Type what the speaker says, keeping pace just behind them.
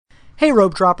Hey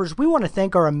Rope Droppers, we want to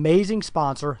thank our amazing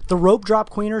sponsor, the Rope Drop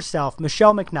Queen herself,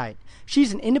 Michelle McKnight.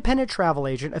 She's an independent travel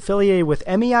agent affiliated with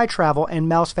MEI Travel and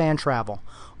Mouse Fan Travel.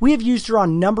 We have used her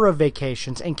on a number of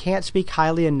vacations and can't speak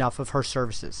highly enough of her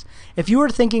services. If you are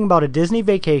thinking about a Disney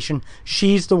vacation,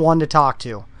 she's the one to talk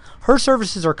to. Her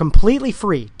services are completely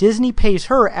free. Disney pays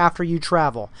her after you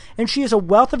travel, and she has a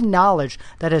wealth of knowledge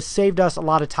that has saved us a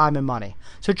lot of time and money.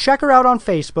 So check her out on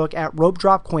Facebook at Rope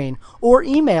Drop Queen or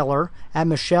email her at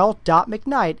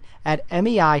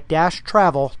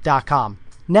michelle.mcknight@mei-travel.com.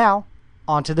 Now,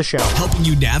 on to the show. Helping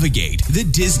you navigate the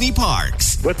Disney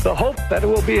parks. With the hope that it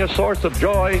will be a source of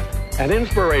joy and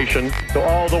inspiration to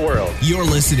all the world. You're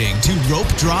listening to Rope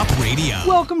Drop Radio.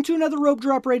 Welcome to another Rope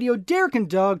Drop Radio. Derek and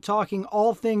Doug talking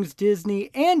all things Disney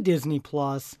and Disney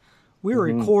Plus. We were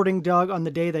recording, Doug, on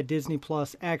the day that Disney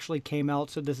Plus actually came out,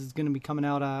 so this is going to be coming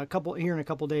out in a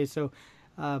couple days. So,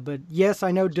 but yes,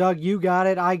 I know, Doug, you got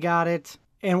it, I got it,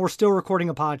 and we're still recording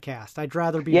a podcast. I'd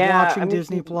rather be watching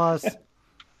Disney Plus.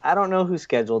 I don't know who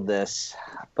scheduled this,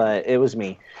 but it was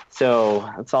me, so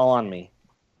it's all on me.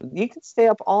 You can stay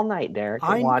up all night, Derek,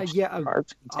 and watch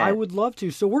Cards Content. I would love to.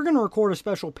 So we're going to record a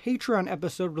special Patreon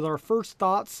episode with our first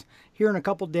thoughts here in a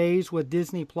couple days with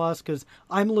Disney Plus, because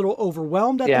I'm a little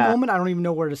overwhelmed at the moment. I don't even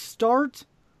know where to start.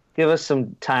 Give us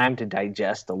some time to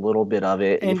digest a little bit of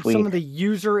it. And some of the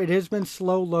it has been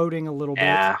slow loading a little bit.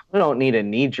 Yeah, we don't need a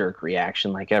knee-jerk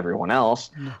reaction like everyone else.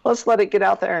 No. Let's let it get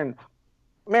out there and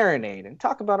marinate and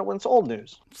talk about it when it's old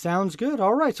news. Sounds good.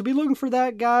 All right, so be looking for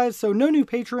that, guys. So no new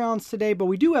Patreons today, but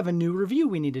we do have a new review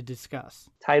we need to discuss.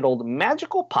 Titled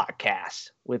Magical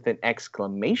Podcast with an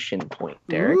exclamation point,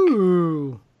 Derek.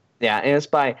 Ooh. Yeah, and it's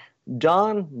by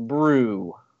Don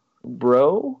Brew.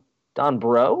 Don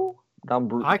Bro?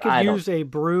 I could use a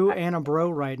brew and a bro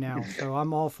right now, so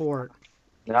I'm all for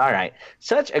it. All right.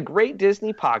 Such a great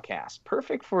Disney podcast.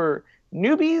 Perfect for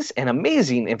newbies and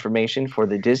amazing information for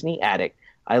the Disney addict.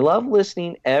 I love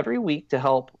listening every week to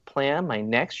help plan my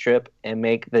next trip and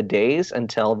make the days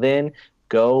until then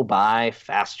go by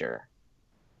faster.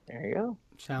 There you go.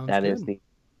 Sounds That good. is the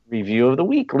review of the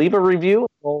week. Leave a review.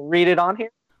 We'll read it on here.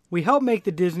 We help make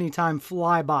the Disney time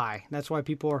fly by. That's why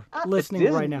people are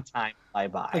listening right now. Time fly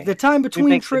by. Like the time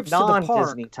between trips to the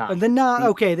park. Time.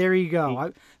 Okay, there you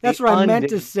go. That's what I meant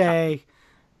to say.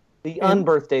 The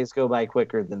unbirthdays go by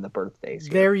quicker than the birthdays.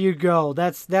 There you go.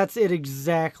 That's it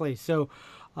exactly. So,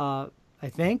 I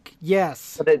think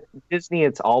yes. But at Disney,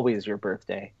 it's always your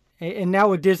birthday. And now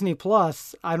with Disney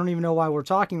Plus, I don't even know why we're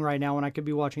talking right now when I could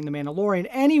be watching The Mandalorian.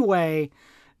 Anyway,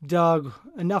 Doug,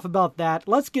 enough about that.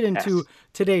 Let's get into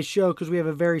today's show because we have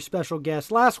a very special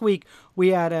guest. Last week, we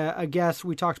had a guest.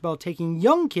 We talked about taking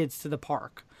young kids to the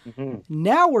park. Mm-hmm.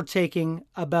 Now we're taking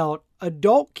about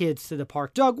adult kids to the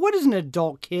park. Doug, what is an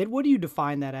adult kid? What do you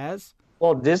define that as?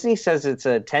 Well, Disney says it's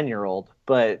a 10-year-old,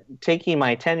 but taking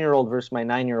my 10-year-old versus my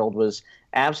 9-year-old was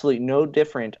absolutely no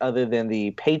different other than the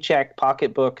paycheck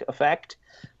pocketbook effect,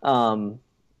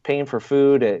 paying for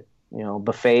food at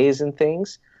buffets and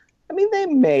things. I mean, they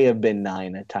may have been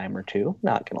 9 a time or two,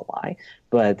 not going to lie.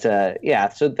 But,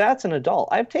 so that's an adult.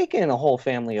 I've taken a whole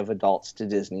family of adults to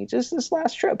Disney just this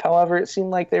last trip. However, it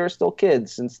seemed like they were still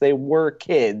kids since they were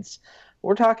kids.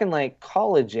 We're talking like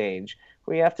college age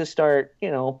where you have to start,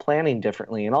 planning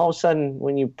differently. And all of a sudden,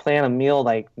 when you plan a meal,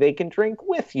 like they can drink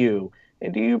with you.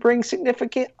 And do you bring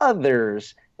significant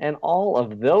others? And all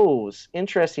of those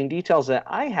interesting details that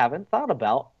I haven't thought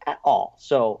about at all.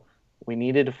 So we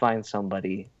needed to find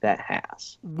somebody that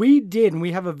has. We did, and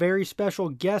we have a very special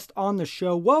guest on the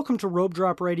show. Welcome to Rope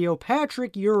Drop Radio,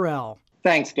 Patrick Urell.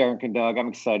 Thanks, Derek and Doug. I'm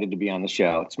excited to be on the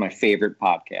show. It's my favorite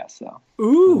podcast, though.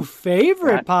 Ooh,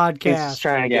 favorite podcast. He's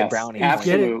trying to get brownies.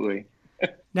 Absolutely.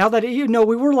 Now that,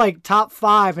 we were like top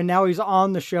 5, and now he's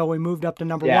on the show. We moved up to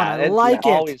number 1. I like it.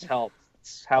 It always helps.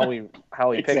 It's how we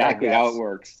pick exactly how it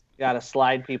works. Got to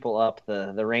slide people up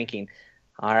the ranking.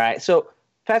 All right, so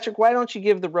Patrick, why don't you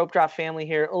give the Rope Drop family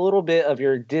here a little bit of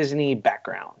your Disney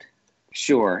background?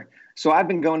 Sure. So I've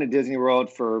been going to Disney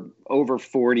World for over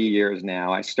 40 years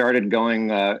now. I started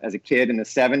going as a kid in the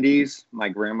 70s. My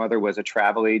grandmother was a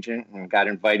travel agent and got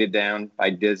invited down by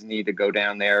Disney to go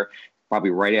down there probably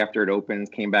right after it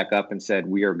opened, came back up and said,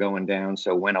 we are going down.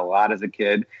 So went a lot as a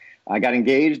kid. I got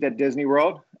engaged at Disney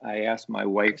World. I asked my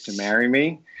wife to marry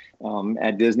me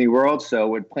at Disney World. So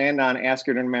we planned on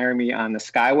asking her to marry me on the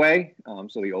Skyway.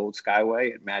 So the old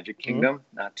Skyway at Magic Kingdom,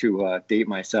 not to date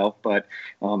myself, but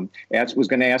was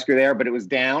going to ask her there, but it was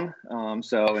down. And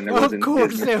there wasn't. Of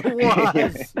course Disney. It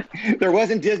was. There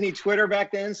wasn't Disney Twitter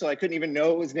back then, so I couldn't even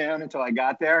know it was down until I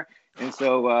got there. And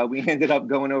so we ended up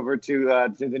going over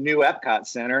to the new Epcot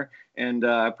Center and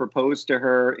proposed to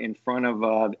her in front of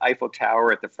the Eiffel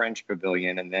Tower at the French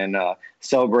Pavilion, and then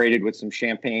celebrated with some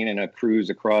champagne and a cruise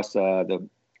across the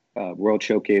World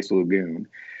Showcase Lagoon.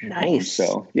 Nice.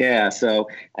 So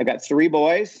I've got 3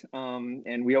 boys,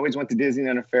 and we always went to Disney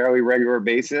on a fairly regular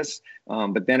basis.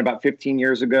 But then about 15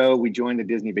 years ago, we joined the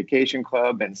Disney Vacation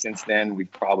Club. And since then,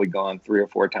 we've probably gone 3 or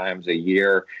 4 times a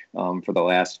year for the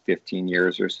last 15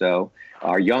 years or so.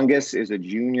 Our youngest is a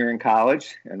junior in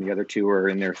college, and the other 2 are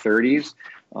in their 30s.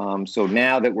 So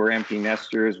now that we're empty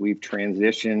nesters, we've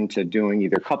transitioned to doing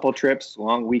either couple trips,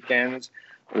 long weekends,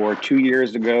 or 2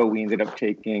 years ago, we ended up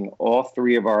taking all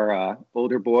 3 of our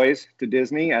older boys to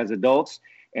Disney as adults.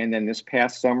 And then this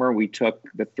past summer, we took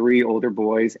the 3 older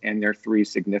boys and their 3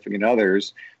 significant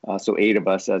others. So 8 of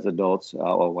us as adults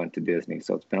all went to Disney.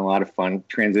 So it's been a lot of fun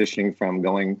transitioning from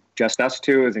going just us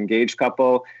 2 as engaged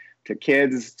couple to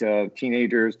kids to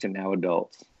teenagers to now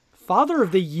adults. Father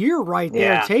of the year right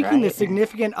there, taking the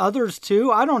significant others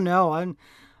too. I don't know.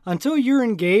 Until you're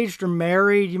engaged or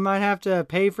married, you might have to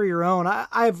pay for your own.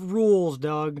 I have rules,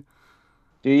 Doug.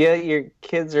 Do you? Your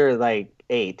kids are like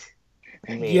 8.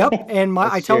 Yep, and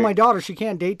I tell my daughter she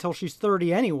can't date till she's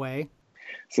 30 anyway.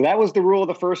 So that was the rule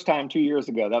the first time 2 years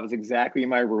ago. That was exactly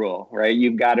my rule, right?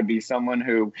 You've got to be someone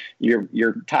who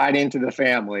you're tied into the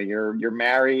family. You're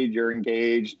married, you're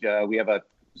engaged. We have a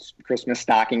Christmas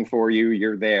stocking for you.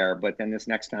 You're there. But then this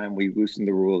next time we loosened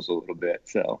the rules a little bit.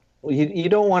 So you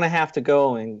don't want to have to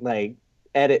go and like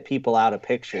edit people out of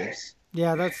pictures.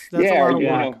 Yeah, that's a lot of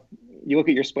work. You look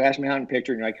at your Splash Mountain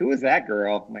picture and you're like, who is that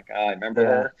girl? I'm like, I remember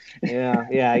her.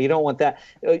 Yeah, you don't want that.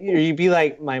 You'd be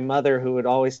like my mother, who would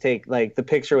always take like the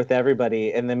picture with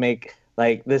everybody and then make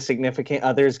like the significant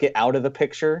others get out of the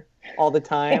picture all the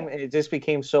time. And it just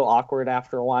became so awkward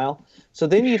after a while. So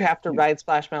then you'd have to ride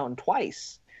Splash Mountain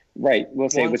twice. Right. We'll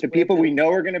say with the people we know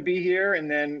are going to be here, and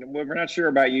then we're not sure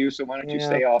about you, so why don't you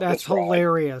stay off That's this ride?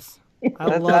 hilarious.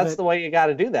 That's the way you got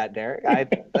to do that, Derek.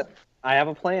 I have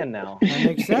a plan now. That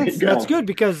makes sense. That's good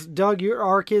because, Doug,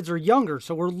 our kids are younger,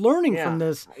 so we're learning from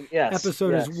this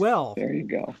episode as well. There you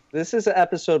go. This is an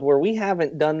episode where we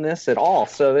haven't done this at all,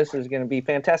 so this is going to be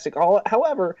fantastic.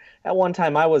 However, at one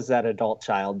time I was that adult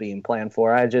child being planned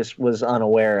for. I just was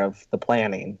unaware of the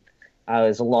planning. I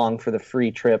was along for the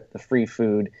free trip, the free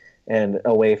food, and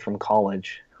away from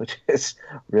college, which is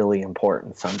really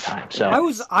important sometimes. So I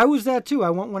was that too. I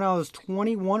went when I was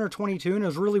 21 or 22, and it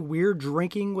was really weird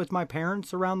drinking with my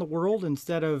parents around the world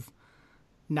instead of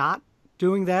not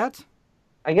doing that.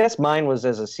 I guess mine was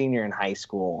as a senior in high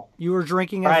school. You were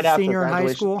drinking as a senior in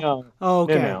high school? No. Oh,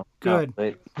 okay. No. Good.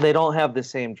 They don't have the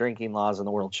same drinking laws in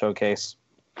the World Showcase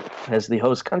as the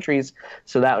host countries,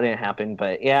 so that didn't happen.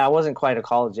 But yeah, I wasn't quite a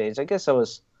college age. I guess I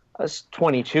was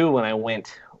 22 when I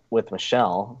went with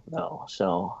Michelle, though.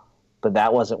 So, but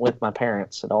that wasn't with my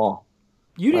parents at all.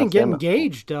 You didn't get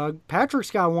engaged, Doug. Patrick's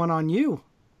got one on you.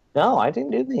 No, I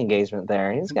didn't do the engagement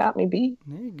there. He's got me beat.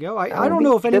 There you go. I don't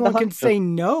know if anyone can say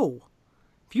no.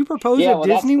 If you propose at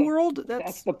Disney World,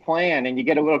 that's the plan. And you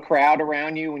get a little crowd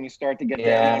around you when you start to get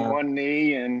down on one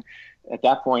knee, and at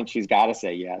that point, she's got to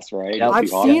say yes, right? Yep. I've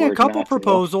seen a couple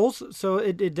proposals, so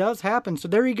it does happen. So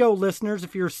there you go, listeners.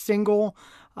 If you're single,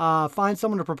 find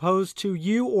someone to propose to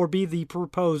you or be the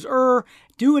proposer.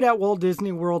 Do it at Walt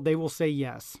Disney World. They will say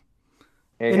yes.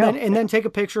 And then take a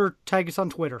picture, tag us on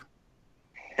Twitter.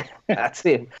 That's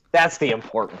the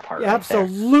important part.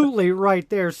 Absolutely right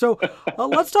there. So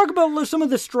let's talk about some of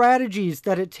the strategies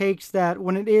that it takes that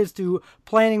when it is to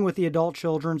planning with the adult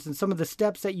children and some of the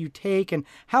steps that you take and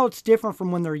how it's different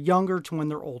from when they're younger to when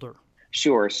they're older.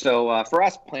 Sure. So for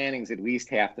us, planning's at least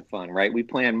half the fun, right? We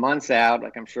plan months out,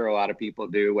 like I'm sure a lot of people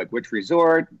do, like which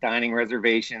resort, dining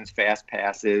reservations, fast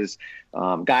passes,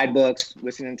 guidebooks,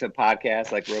 listening to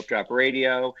podcasts like Rope Drop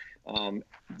Radio.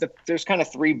 There's kind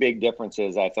of 3 big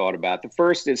differences I thought about. The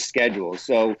first is schedule.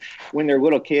 So when they're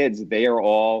little kids, they are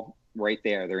all right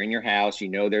there. They're in your house. You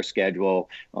know their schedule.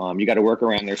 You got to work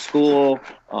around their school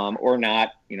or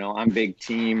not. You know, I'm big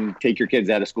team. Take your kids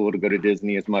out of school to go to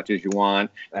Disney as much as you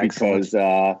want. Excellent.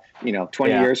 Because,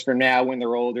 20 years from now, when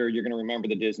they're older, you're going to remember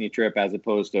the Disney trip as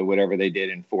opposed to whatever they did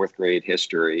in 4th grade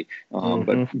history.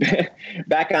 But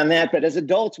back on that, but as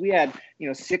adults, we had,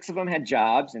 6 of them had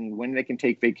jobs and when they can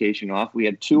take vacation off. We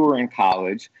had 2 were in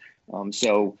college.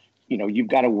 So, you've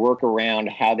got to work around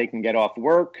how they can get off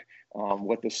work.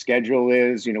 What the schedule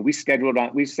is. We settled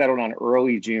on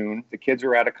early June. The kids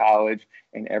are out of college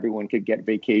and everyone could get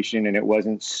vacation and it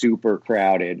wasn't super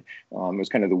crowded. It was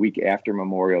kind of the week after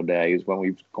Memorial Day is when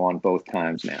we've gone both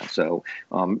times now. So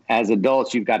as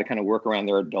adults, you've got to kind of work around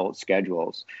their adult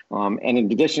schedules. And in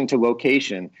addition to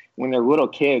location, when they're little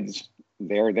kids,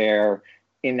 they're there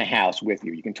in the house with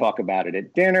you. You can talk about it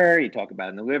at dinner, you talk about it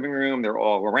in the living room, they're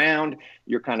all around,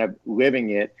 you're kind of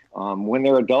living it. When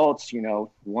they're adults,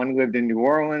 one lived in New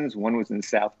Orleans, one was in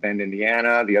South Bend,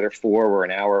 Indiana, the other 4 were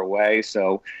an hour away.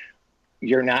 So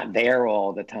you're not there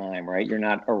all the time, right? You're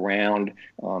not around.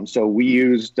 So we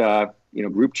used,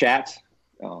 group chats.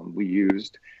 We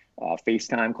used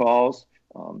FaceTime calls.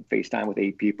 FaceTime with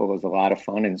 8 people was a lot of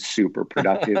fun and super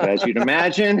productive, as you'd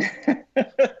imagine.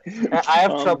 I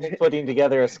have trouble putting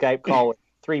together a Skype call with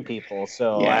 3 people,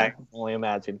 so yeah. I can only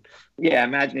imagine. Yeah,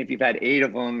 imagine if you've had 8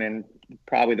 of them, and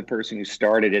probably the person who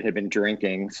started it had been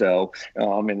drinking. So,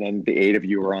 and then the 8 of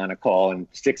you were on a call, and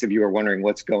 6 of you are wondering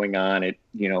what's going on at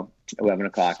 11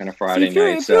 o'clock on a Friday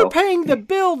night. If you're paying the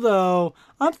bill, though,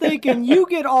 I'm thinking you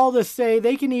get all the say.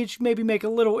 They can each maybe make a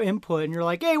little input, and you're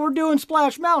like, "Hey, we're doing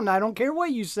Splash Mountain. I don't care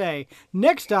what you say."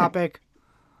 Next topic.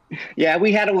 Yeah,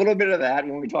 we had a little bit of that.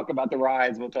 When we talk about the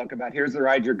rides, we'll talk about here's the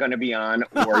ride you're going to be on,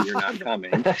 or you're not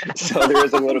coming. So there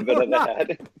is a little bit of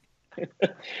that.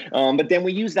 But then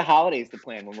we use the holidays to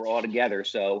plan when we're all together.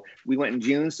 So we went in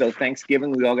June. So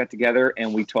Thanksgiving, we all got together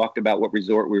and we talked about what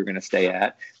resort we were going to stay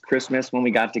at. Christmas, when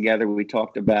we got together, we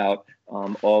talked about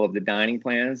all of the dining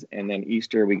plans. And then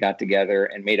Easter, we got together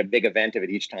and made a big event of it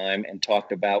each time and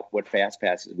talked about what fast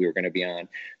passes we were going to be on.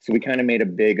 So we kind of made a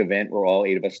big event where all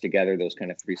 8 of us together, those kind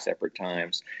of 3 separate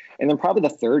times. And then probably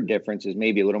the third difference is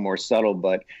maybe a little more subtle,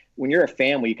 but when you're a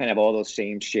family, you kind of have all those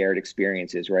same shared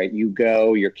experiences, right? You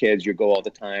go, your kids, you go all the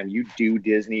time. You do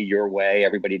Disney your way.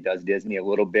 Everybody does Disney a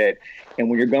little bit. And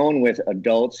when you're going with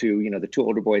adults who, the 2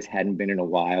 older boys hadn't been in a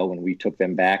while when we took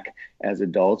them back as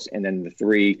adults, and then the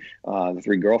three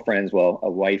girlfriends, well, a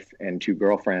wife and 2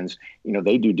 girlfriends,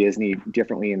 they do Disney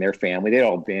differently in their family. They'd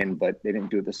all been, but they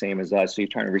didn't do it the same as us. So you're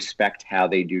trying to respect how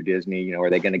they do Disney. Are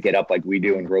they going to get up like we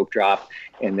do and rope drop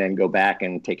and then go back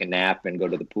and take a nap and go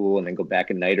to the pool and then go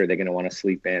back at night? Or are they going to want to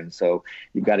sleep in? So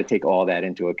you've got to take all that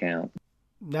into account.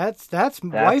 That's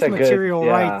wife material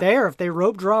right there, if they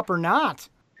rope drop or not.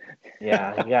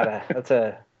 Yeah, that's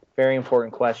a very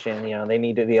important question. They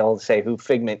need to be able to say who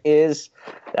Figment is.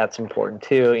 That's important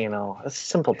too. It's a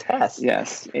simple test.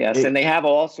 Yes. And they have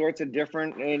all sorts of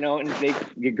different, and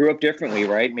they grew up differently,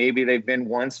 right? Maybe they've been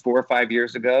once 4 or 5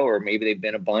 years ago, or maybe they've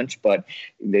been a bunch, but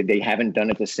they haven't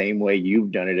done it the same way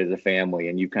you've done it as a family.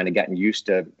 And you've kind of gotten used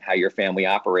to how your family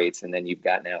operates. And then you've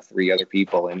got now 3 other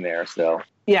people in there. So.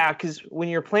 Yeah, because when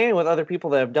you're playing with other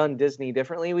people that have done Disney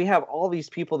differently, we have all these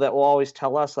people that will always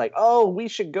tell us like, "Oh, we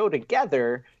should go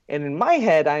together." And in my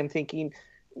head, I'm thinking,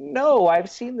 "No,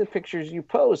 I've seen the pictures you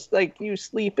post. Like you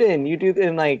sleep in, you do,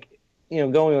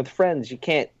 and going with friends, you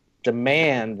can't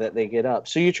demand that they get up.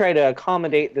 So you try to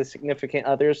accommodate the significant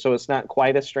others, so it's not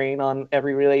quite a strain on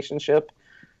every relationship.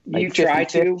 Like you try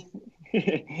to.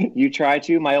 You try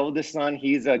to. My oldest son,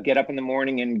 he's a get up in the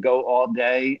morning and go all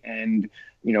day and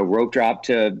rope drop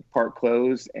to park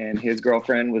close, and his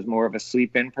girlfriend was more of a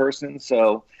sleep in person.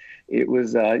 So it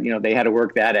was, they had to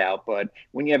work that out. But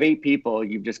when you have 8 people,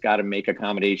 you've just got to make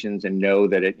accommodations and know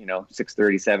that at,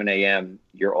 6:30, 7 a.m.,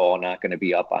 you're all not going to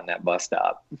be up on that bus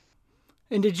stop.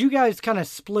 And did you guys kind of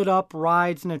split up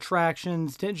rides and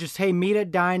attractions? Didn't just, hey, meet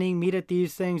at dining, meet at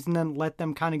these things, and then let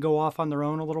them kind of go off on their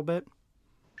own a little bit?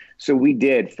 So we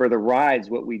did. For the rides,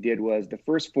 what we did was the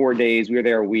first 4 days, we were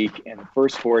there a week, and the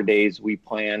first 4 days we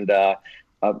planned a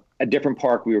different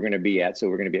park we were going to be at. So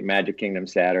we're going to be at Magic Kingdom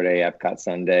Saturday, Epcot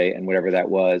Sunday, and whatever that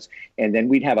was. And then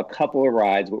we'd have a couple of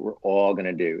rides, what we're all going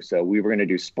to do. So we were going to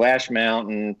do Splash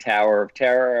Mountain, Tower of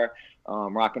Terror,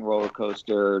 Rock and Roller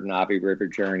Coaster, Navi River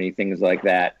Journey, things like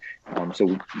that.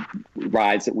 So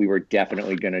rides that we were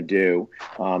definitely going to do.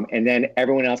 And then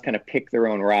everyone else kind of picked their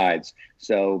own rides.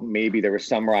 So maybe there were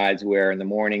some rides where in the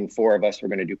morning, 4 of us were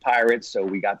going to do Pirates. So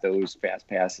we got those fast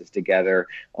passes together.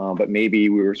 But maybe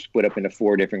we were split up into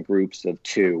 4 different groups of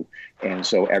 2. And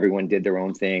so everyone did their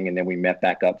own thing. And then we met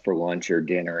back up for lunch or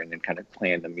dinner and then kind of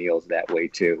planned the meals that way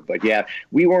too. But yeah,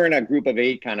 we weren't a group of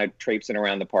 8 kind of traipsing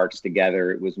around the parks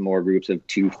together. It was more groups of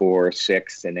 2, 4,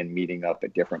 6, and then meeting up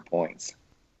at different points.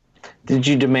 Did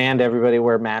you demand everybody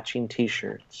wear matching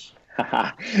T-shirts?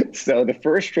 So the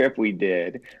first trip we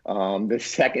did, the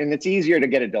second, it's easier to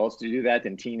get adults to do that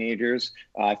than teenagers.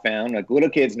 I found like little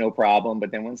kids, no problem.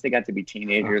 But then once they got to be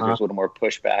teenagers, there's a little more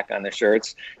pushback on the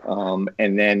shirts.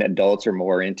 And then adults are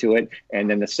more into it. And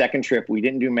then the second trip, we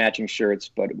didn't do matching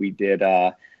shirts, but we did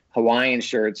Hawaiian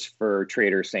shirts for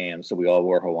Trader Sam's. So we all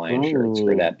wore Hawaiian shirts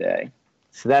for that day.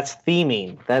 So that's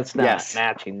theming. That's not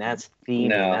matching. That's theming.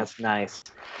 No. That's nice.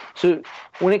 So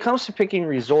when it comes to picking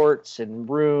resorts and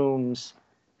rooms,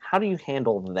 how do you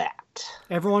handle that?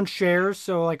 Everyone shares,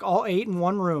 so like all 8 in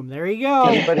one room. There you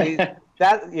go.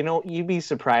 that, you'd be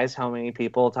surprised how many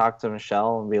people talk to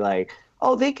Michelle and be like,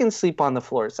 oh, they can sleep on the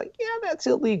floor. It's like, yeah, that's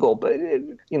illegal, but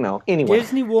anyway.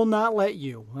 Disney will not let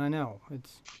you. I know.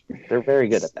 They're very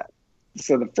good at that.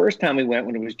 So the first time we went,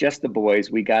 when it was just the boys,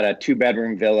 we got a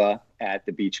 2-bedroom villa at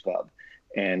the beach club.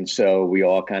 And so we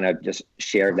all kind of just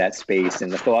shared that space.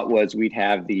 And the thought was we'd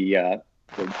have the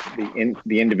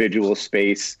individual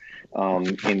space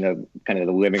in the kind of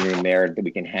the living room there that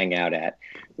we can hang out at.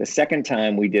 The second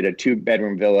time we did a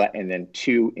 2-bedroom villa and then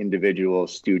 2 individual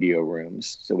studio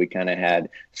rooms. So we kind of had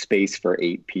space for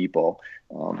 8 people.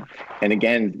 And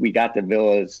again, we got the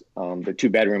villas, the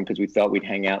 2-bedroom, because we felt we'd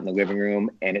hang out in the living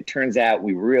room. And it turns out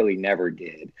we really never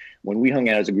did. When we hung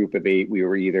out as a group of 8, we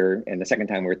were either, and the second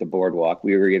time we were at the boardwalk,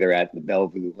 we were either at the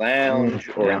Bellevue Lounge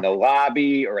or in the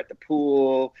lobby or at the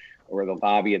pool or the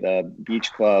lobby of the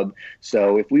beach club.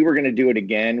 So if we were going to do it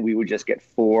again, we would just get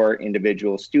 4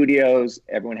 individual studios.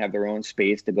 Everyone have their own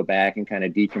space to go back and kind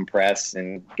of decompress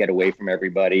and get away from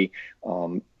everybody.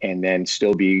 And then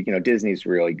still be, Disney's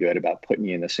really good about putting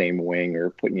you in the same wing or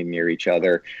putting you near each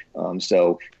other.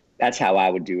 So that's how I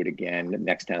would do it again.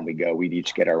 Next time we go, we'd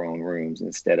each get our own rooms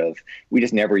instead of, we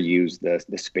just never use the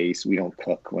space. We don't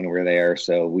cook when we're there,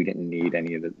 so we didn't need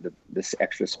any of this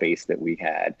extra space that we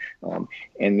had.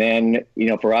 And then,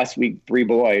 for us, 3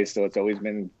 boys, so it's always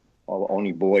been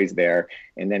only boys there.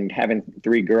 And then having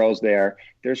 3 girls there,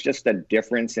 there's just a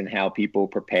difference in how people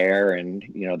prepare and,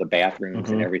 the bathrooms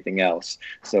and everything else.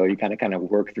 So you kind of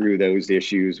work through those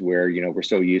issues where, we're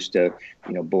so used to,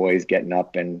 boys getting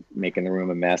up and making the room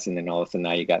a mess. And then all of a sudden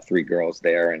now you got 3 girls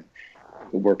there and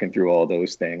working through all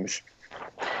those things.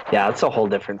 Yeah, it's a whole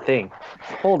different thing.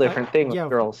 With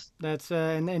girls. That's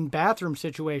and bathroom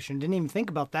situation. Didn't even think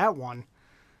about that one.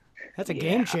 That's a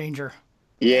game changer.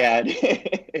 Yeah,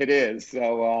 it is.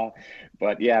 So,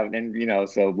 but yeah, and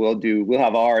so we'll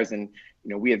have ours, and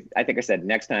I think I said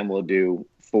next time we'll do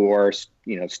 4,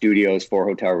 studios, 4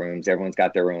 hotel rooms. Everyone's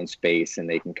got their own space, and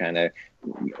they can kind of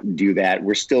do that.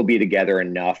 We'll still be together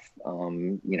enough.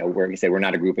 Where you say we're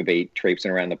not a group of 8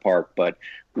 traipsing around the park, but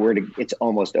it's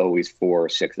almost always 4 or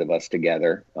 6 of us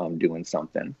together doing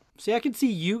something. See, I could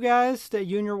see you guys,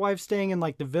 you and your wife, staying in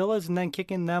like the villas and then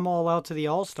kicking them all out to the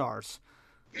All-Stars.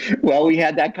 Well, we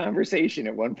had that conversation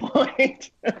at one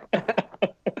point,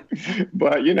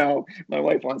 but my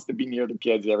wife wants to be near the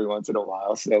kids every once in a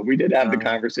while. So we did have the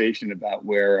conversation about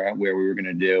where we were going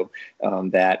to do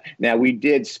that. Now we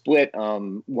did split.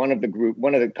 One of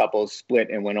the couples split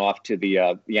and went off to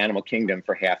the Animal Kingdom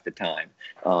for half the time.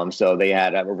 So they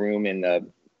had a room in the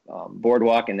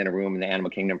boardwalk and then a room in the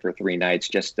Animal Kingdom for 3 nights.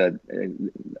 Just they'd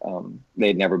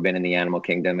never been in the Animal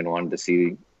Kingdom and wanted to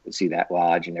see that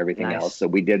lodge and everything else. So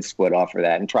we did split off for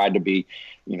that and tried to be,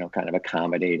 kind of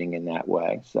accommodating in that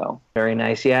way. So very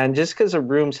nice. Yeah. And just because a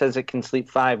room says it can sleep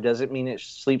 5 doesn't mean it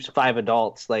sleeps 5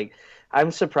 adults. Like, I'm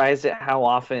surprised at how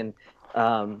often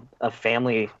a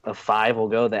family of 5 will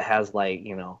go that has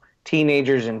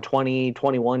teenagers and 20,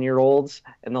 21-year-olds,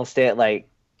 and they'll stay at like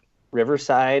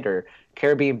Riverside or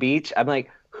Caribbean Beach. I'm like,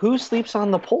 who sleeps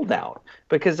on the pull down?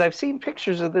 Because I've seen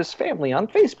pictures of this family on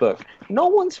Facebook. No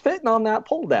one's fitting on that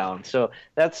pull down. So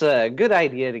that's a good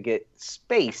idea to get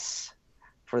space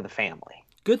for the family.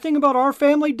 Good thing about our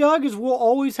family, Doug, is we'll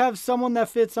always have someone that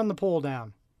fits on the pull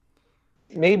down.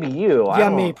 Maybe you. Yeah,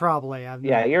 me probably.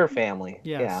 Yeah, your family.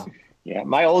 Yes. Yeah. Yeah,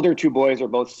 my older 2 boys are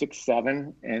both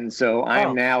 6'7", and so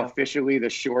I'm now officially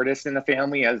the shortest in the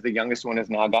family, as the youngest one has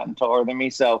now gotten taller than me.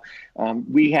 So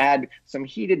we had some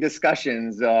heated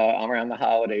discussions around the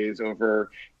holidays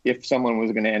over if someone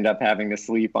was going to end up having to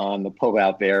sleep on the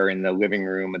pull-out there in the living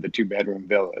room of the 2-bedroom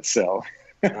villa. So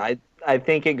I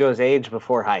think it goes age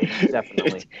before height,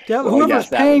 definitely. Yeah, whoever's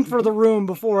paying for the room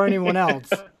before anyone else.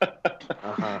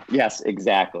 Yes,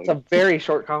 exactly. It's a very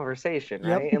short conversation,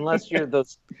 right? Yep. Unless you're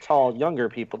those tall, younger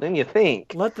people, then you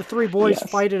think. Let the 3 boys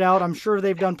fight it out. I'm sure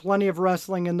they've done plenty of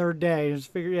wrestling in their day.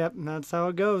 Just figure, that's how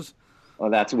it goes. Well,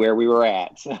 that's where we were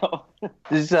at. So,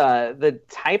 does the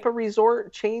type of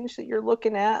resort change that you're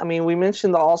looking at? I mean, we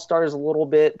mentioned the All-Stars a little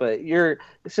bit, but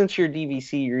since you're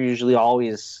DVC, you're usually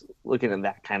always looking at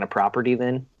that kind of property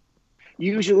then?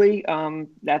 Usually,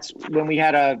 that's when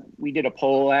we did a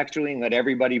poll actually and let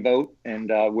everybody vote and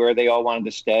where they all wanted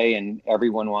to stay, and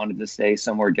everyone wanted to stay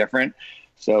somewhere different.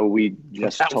 So we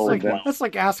just told them. That's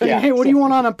like asking, hey, what do you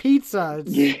want on a pizza?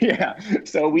 Yeah.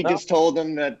 So we just told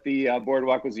them that the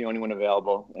boardwalk was the only one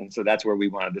available. And so that's where we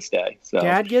wanted to stay. So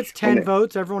Dad gets 10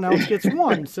 votes. Everyone else gets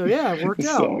 1. So, yeah, it worked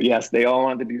out. So, yes, they all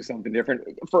wanted to do something different.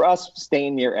 For us,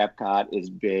 staying near Epcot is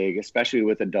big, especially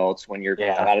with adults when you're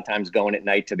a lot of times going at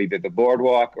night to either the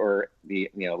boardwalk or the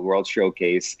World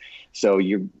Showcase. So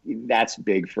that's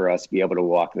big for us to be able to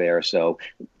walk there. So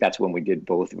that's when we did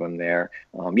both of them there.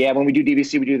 When we do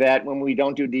DVC, we do that. When we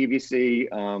don't do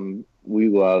DVC, we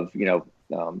love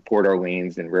Port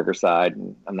Orleans and Riverside,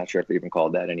 and I'm not sure if they're even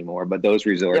called that anymore, but those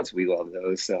resorts, we love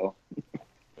those. So.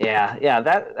 Yeah,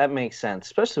 that makes sense,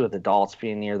 especially with adults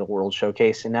being near the World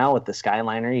Showcase. And now with the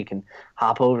Skyliner, you can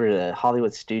hop over to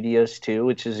Hollywood Studios too,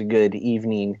 which is a good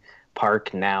evening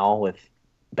park now with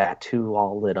Batuu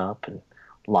all lit up and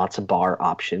lots of bar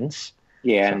options.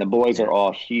 Yeah, and the boys are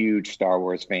all huge Star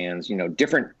Wars fans.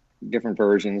 Different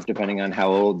versions depending on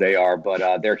how old they are,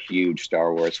 but they're huge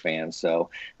Star Wars fans.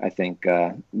 So I think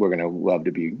we're going to love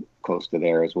to be close to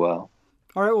there as well.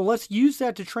 All right, well, let's use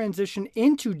that to transition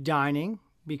into dining,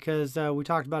 because we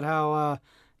talked about how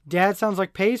Dad sounds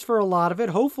like pays for a lot of it.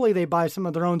 Hopefully they buy some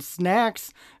of their own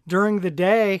snacks during the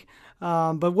day.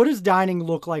 But what does dining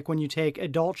look like when you take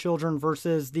adult children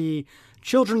versus the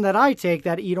children that I take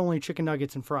that eat only chicken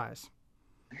nuggets and fries?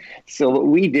 So what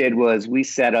we did was we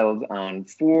settled on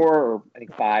 4 or I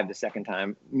think 5 the second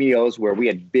time meals where we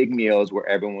had big meals where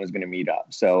everyone was going to meet up.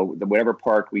 So whatever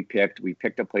park we picked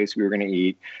a place we were going to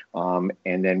eat.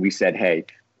 And then we said, hey,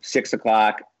 6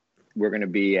 o'clock, we're going to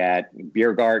be at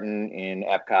Beer Garden in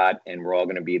Epcot, and we're all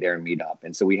going to be there and meet up.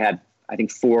 And so we had, I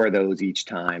think, 4 of those each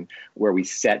time where we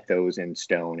set those in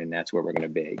stone, and that's where we're going to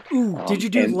be. Ooh, did you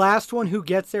do last one who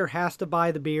gets there has to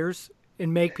buy the beers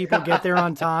and make people get there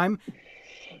on time?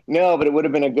 No, but it would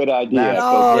have been a good idea.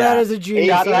 That is a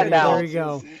genius. There you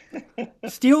go.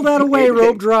 Steal that away,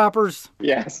 rope droppers.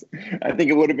 Yes, I think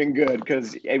it would have been good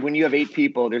because when you have 8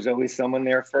 people, there's always someone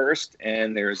there first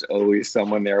and there's always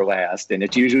someone there last. And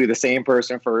it's usually the same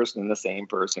person first and the same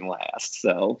person last.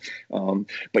 So,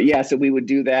 so we would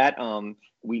do that.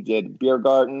 We did Beer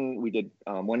Garden. We did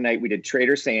one night we did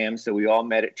Trader Sam's. So we all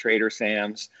met at Trader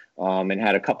Sam's and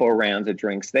had a couple of rounds of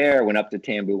drinks there, went up to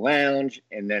Tambu Lounge,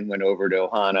 and then went over to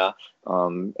Ohana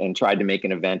and tried to make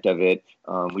an event of it.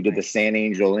 We did the San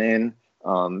Angel Inn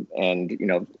and,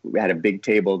 we had a big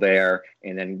table there.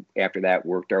 And then after that,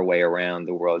 worked our way around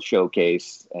the World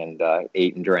Showcase and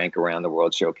ate and drank around the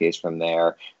World Showcase from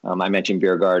there. I mentioned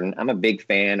Beer Garden. I'm a big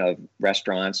fan of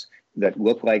restaurants that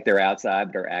look like they're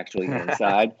outside but are actually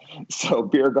inside. So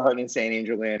Beer Garden and San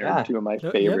Angel Inn are 2 of my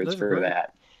favorites for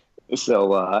that.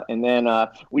 So and then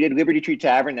we did Liberty Tree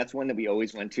Tavern. That's one that we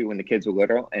always went to when the kids were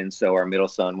little, and so our middle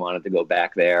son wanted to go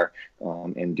back there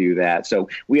and do that. So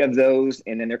we have those,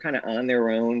 and then they're kind of on their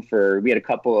own. We had a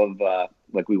couple of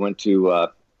we went to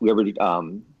Liberty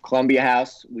Columbia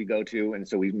House we go to, and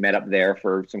so we met up there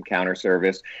for some counter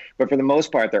service. But for the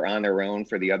most part, they're on their own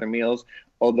for the other meals.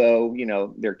 Although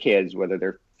they're kids, whether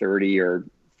they're 30 or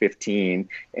 15,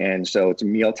 and so it's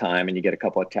mealtime, and you get a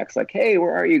couple of texts like, "Hey,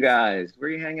 where are you guys? Where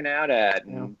are you hanging out at?"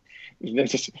 And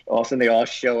just all of a sudden they all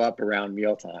show up around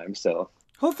mealtime. So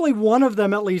hopefully one of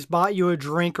them at least bought you a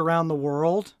drink around the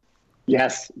world.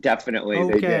 Yes, definitely.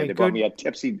 Okay, they did. They bought me a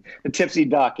tipsy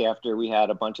duck after we had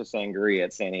a bunch of sangria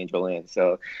at San Angel Inn.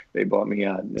 So they bought me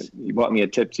a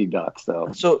tipsy duck.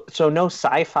 So no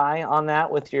sci-fi on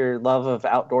that with your love of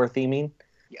outdoor theming?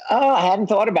 Oh, I hadn't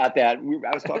thought about that.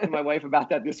 I was talking to my wife about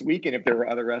that this weekend, if there were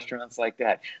other restaurants like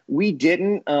that. We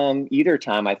didn't either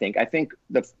time, I think. I think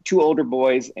the 2 older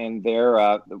boys and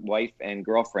their wife and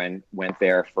girlfriend went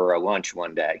there for a lunch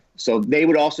one day. So they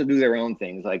would also do their own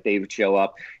things. Like they would show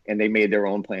up and they made their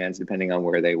own plans depending on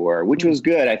where they were, which was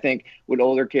good. I think with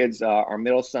older kids, our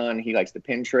middle son, he likes to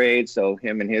pin trade. So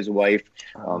him and his wife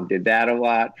did that a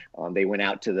lot. They went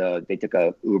out they took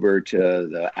a Uber to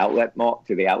the outlet mall,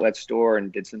 to the outlet store,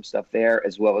 and did some stuff there,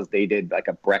 as well as they did like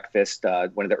a breakfast,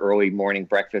 one of the early morning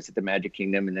breakfasts at the Magic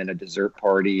Kingdom, and then a dessert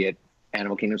party at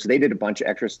Animal Kingdom. So they did a bunch of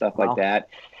extra stuff like that.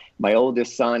 My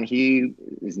oldest son, he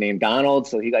is named Donald,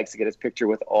 so he likes to get his picture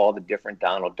with all the different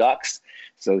Donald Ducks.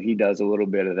 So he does a little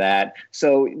bit of that.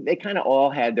 So they kind of all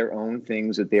had their own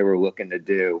things that they were looking to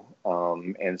do.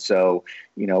 And so,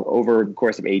 over the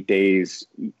course of 8 days,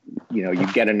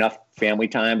 you get enough family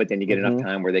time, but then you get enough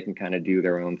time where they can kind of do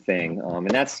their own thing. And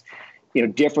that's,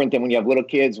 different than when you have little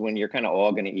kids, when you're kind of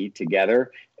all going to eat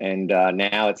together. And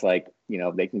now it's like,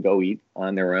 they can go eat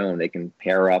on their own. They can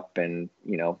pair up and,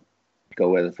 go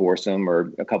with a foursome,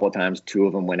 or a couple of times 2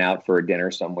 of them went out for a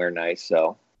dinner somewhere nice.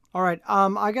 So. All right.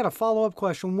 I got a follow-up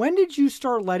question. When did you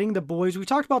start letting the boys, we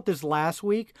talked about this last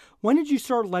week, when did you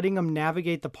start letting them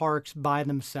navigate the parks by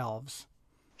themselves?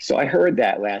 So I heard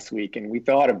that last week and we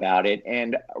thought about it.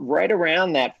 And right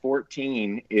around that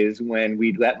 14 is when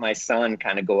we let my son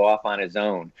kind of go off on his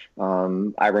own.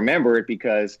 I remember it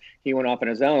because he went off on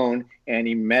his own and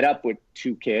he met up with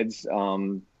 2 kids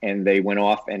and they went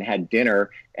off and had dinner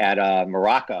at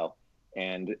Morocco.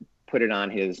 And put it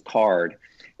on his card.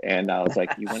 And I was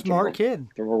like, "You went Smart to kid.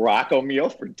 the Morocco meal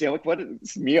for dinner? What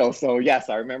is meal?" So yes,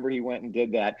 I remember he went and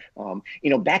did that.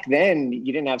 Back then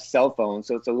you didn't have cell phones,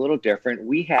 so it's a little different.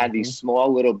 We had these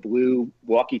small little blue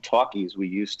walkie-talkies we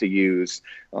used to use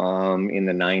in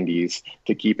the 90s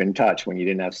to keep in touch when you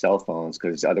didn't have cell phones,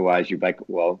 because otherwise you'd be like,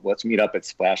 well, let's meet up at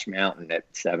Splash Mountain at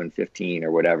 7:15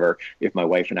 or whatever. If my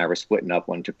wife and I were splitting up,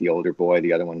 one took the older boy,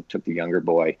 the other one took the younger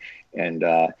boy. And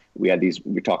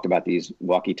we talked about these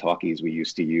walkie-talkies we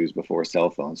used to use before cell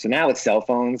phones. So now with cell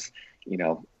phones,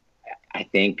 I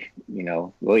think,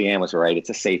 Willie Ann was right. It's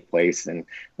a safe place. And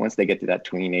once they get to that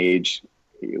tween age,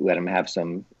 you let them have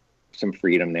some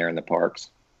freedom there in the parks.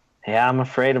 Yeah, I'm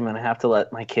afraid I'm going to have to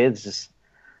let my kids just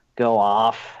go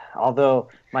off. Although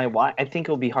my wife, I think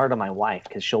it'll be hard on my wife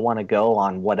because she'll want to go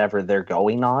on whatever they're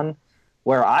going on,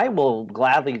 where I will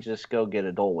gladly just go get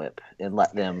a Dole Whip and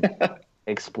let them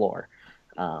explore.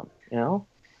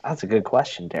 That's a good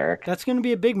question, Derek. That's going to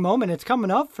be a big moment. It's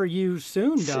coming up for you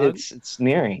soon, Doug. It's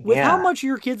nearing. With how much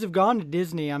your kids have gone to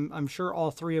Disney, I'm sure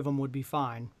all three of them would be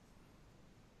fine.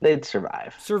 They'd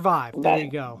survive. There you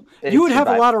go. You would have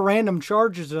a lot of random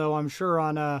charges, though, I'm sure,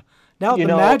 on now the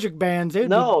Magic Bands.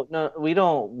 No, we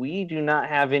don't. We do not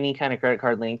have any kind of credit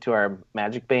card linked to our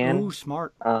Magic Band. Ooh,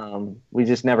 smart. We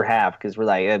just never have because we're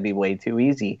like, it'd be way too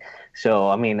easy. So,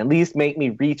 I mean, at least make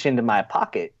me reach into my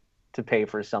pocket to pay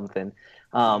for something.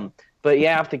 But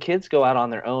yeah, if the kids go out on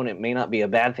their own, it may not be a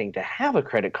bad thing to have a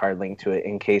credit card linked to it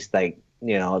in case they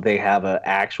have an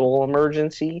actual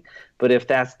emergency. But if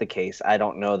that's the case, I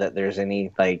don't know that there's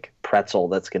any pretzel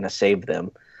that's going to save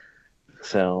them.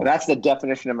 So well, that's the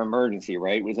definition of emergency,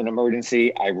 right? It was an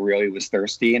emergency. I really was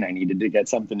thirsty and I needed to get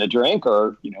something to drink,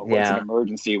 or, what's an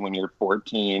emergency when you're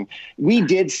 14? We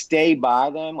did stay by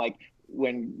them.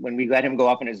 When we let him go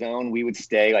off on his own, we would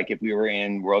stay. If we were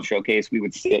in World Showcase, we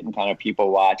would sit and kind of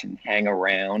people watch and hang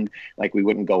around. We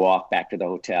wouldn't go off back to the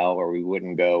hotel, or we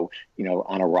wouldn't go,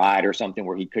 on a ride or something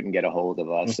where he couldn't get a hold of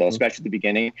us. So especially at the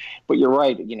beginning. But you're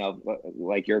right.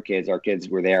 Like your kids, our kids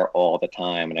were there all the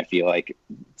time. And I feel like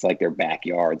it's like their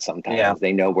backyard sometimes. Yeah.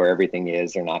 They know where everything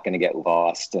is. They're not going to get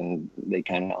lost, and they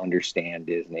kind of understand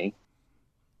Disney.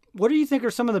 What do you think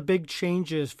are some of the big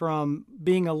changes from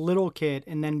being a little kid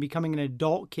and then becoming an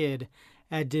adult kid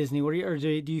at Disney?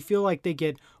 Do you feel like they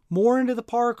get more into the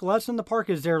park, less in the park?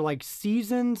 Is there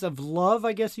seasons of love,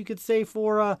 I guess you could say,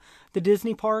 for the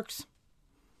Disney parks?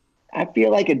 I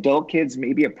feel like adult kids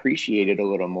maybe appreciate it a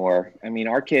little more. I mean,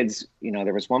 our kids,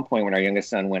 there was one point when our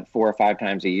youngest son went 4 or 5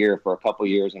 times a year for a couple of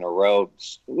years in a row,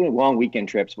 long weekend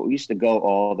trips, but we used to go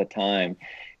all the time.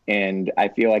 And I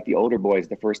feel like the older boys,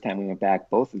 the first time we went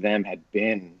back, both of them had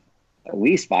been at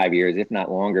least 5 years, if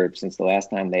not longer, since the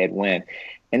last time they had went.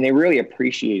 And they really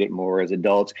appreciate it more as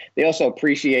adults. They also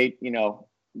appreciate,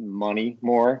 money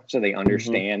more. So they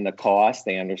understand the cost.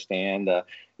 They understand the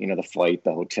flight,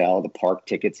 the hotel, the park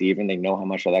tickets, even. They know how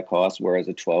much all that costs, whereas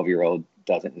a 12-year-old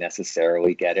doesn't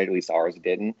necessarily get it. At least ours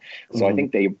didn't. So I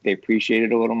think they appreciate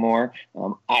it a little more.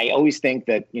 I always think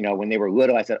that, when they were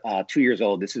little, I said, 2 years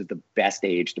old, this is the best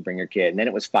age to bring your kid. And then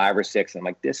it was 5 or 6. And I'm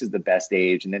like, this is the best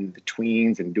age. And then the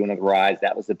tweens and doing the rides,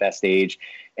 that was the best age.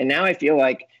 And now I feel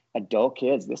like adult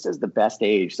kids, this is the best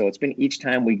age. So it's been each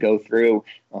time we go through,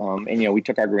 and we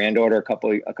took our granddaughter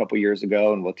a couple years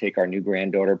ago, and we'll take our new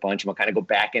granddaughter a bunch, and we'll kind of go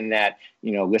back in that,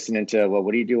 listening to, well,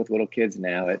 what do you do with little kids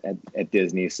now at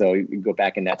Disney? So you go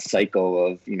back in that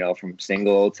cycle of, from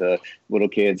single to little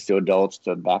kids to adults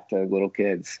to back to little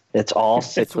kids. It's all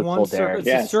cyclical, Derek.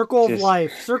 It's a circle of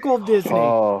life, circle of Disney.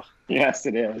 Oh, yes,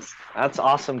 it is. That's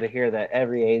awesome to hear that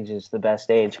every age is the best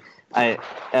age.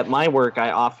 At my work,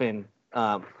 I often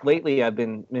lately I've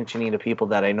been mentioning to people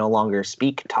that I no longer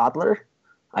speak toddler.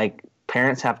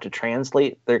 Parents have to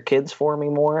translate their kids for me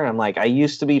more. I'm like, I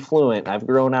used to be fluent. I've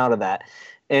grown out of that.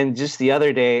 And just the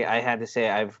other day, I had to say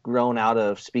I've grown out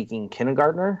of speaking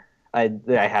kindergartner. I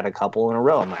had a couple in a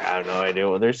row. I'm like, I have no idea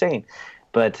what they're saying.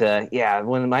 But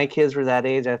when my kids were that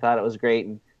age, I thought it was great.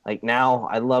 And now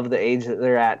I love the age that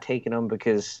they're at, taking them,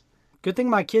 because good thing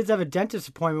my kids have a dentist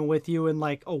appointment with you in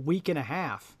a week and a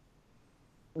half.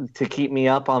 To keep me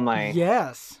up on my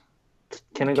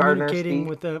kindergartner communicating speak.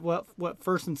 With the what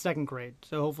first and second grade,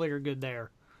 so hopefully you're good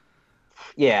there.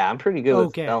 Yeah, I'm pretty good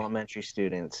with elementary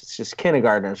students. It's just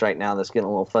kindergartners right now that's getting a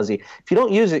little fuzzy. If you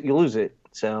don't use it, you lose it.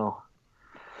 So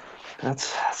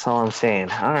that's all I'm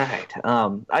saying. All right.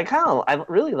 I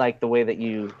really like the way that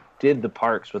you did the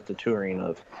parks with the touring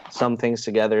of some things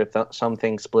together, some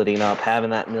things splitting up, having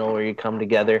that meal where you come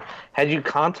together. Had you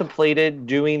contemplated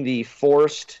doing the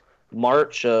forced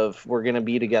march of we're going to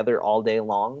be together all day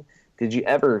long? Did you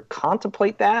ever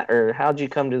contemplate that, or how'd you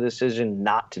come to the decision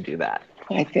not to do that?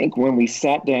 I think when we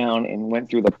sat down and went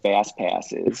through the fast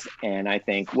passes, and I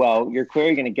think, well, you're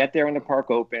clearly going to get there when the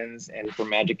park opens, and for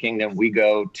Magic Kingdom, we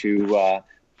go to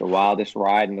the wildest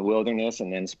ride in the wilderness,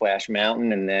 and then Splash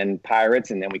Mountain, and then Pirates,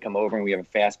 and then we come over and we have a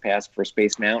fast pass for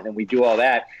Space Mountain, and we do all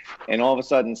that, and all of a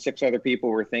sudden, 6 other people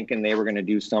were thinking they were going to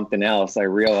do something else. I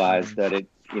realized that it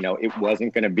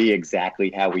wasn't going to be exactly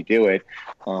how we do it,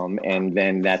 and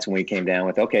then that's when we came down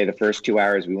with, okay, the first 2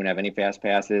 hours we won't have any fast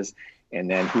passes. And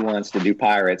then who wants to do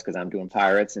Pirates? Because I'm doing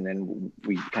Pirates. And then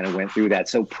we kind of went through that.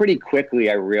 So pretty quickly,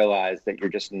 I realized that you're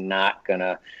not going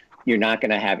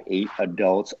to have 8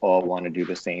 adults all want to do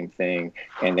the same thing.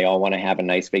 And they all want to have a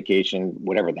nice vacation,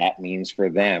 whatever that means for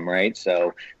them, right?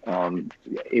 So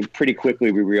pretty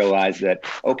quickly, we realized that,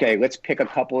 okay, let's pick a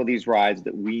couple of these rides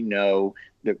that we know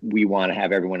that we want to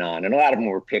have everyone on. And a lot of them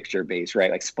were picture-based, right?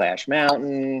 Like Splash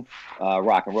Mountain,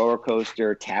 Rock and Roller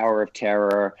Coaster, Tower of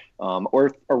Terror,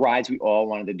 or rides we all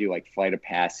wanted to do, like Flight of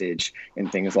Passage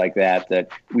and things like that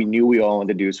we knew we all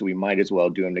wanted to do, so we might as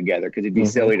well do them together. Because it'd be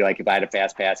silly to, like, if I had a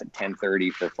fast pass at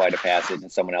 10:30 for Flight of Passage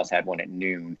and someone else had one at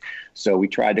noon. So we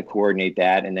tried to coordinate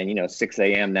that. And then, 6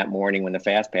 a.m. that morning when the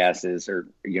fast passes are,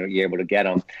 you're able to get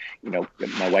them,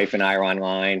 my wife and I are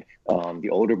online. The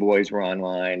older boys were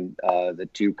online. The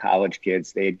 2 college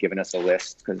kids, they had given us a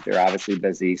list because they're obviously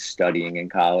busy studying in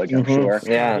college, I'm sure.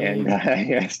 Yeah.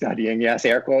 And studying, yes,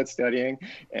 air quotes, studying.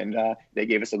 And they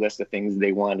gave us a list of things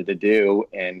they wanted to do.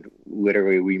 And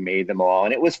literally we made them all.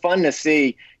 And it was fun to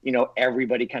see,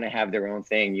 everybody kind of have their own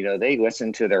thing. They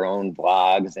listen to their own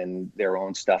blogs and their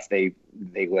own stuff they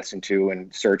listen to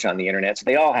and search on the internet. So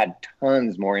they all had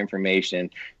tons more information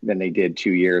than they did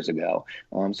 2 years ago.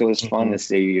 So it was fun to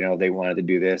see, they wanted to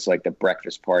do this, like the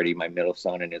breakfast party my middle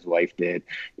son and his wife did.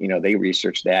 They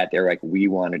researched that. They're like, we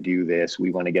want to do this. We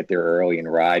want to get there early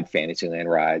and ride Fantasyland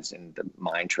rides and the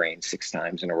Mine Train 6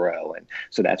 times in a row. And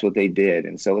so that's what they did.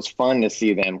 And so it's fun to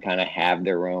see them kind of have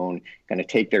their own, kind of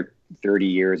take their 30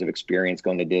 years of experience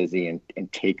going to Disney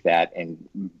and take that and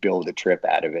build a trip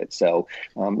out of it. So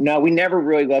no, we never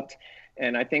really looked.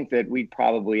 And I think that we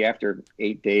probably, after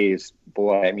 8 days,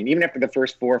 even after the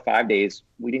first 4 or 5 days,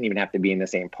 we didn't even have to be in the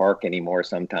same park anymore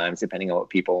sometimes, depending on what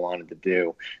people wanted to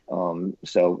do.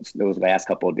 So those last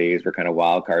couple of days were kind of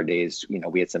wild card days.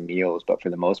 We had some meals, but for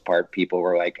the most part, people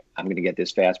were like, I'm going to get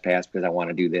this fast pass because I want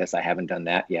to do this. I haven't done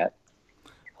that yet.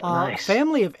 Nice.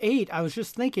 Family of 8, I was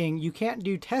just thinking, you can't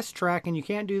do Test Track and you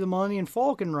can't do the Millennium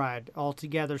Falcon ride all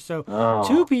together. So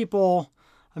 2 people,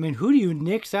 who do you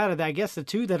nix out of that? I guess the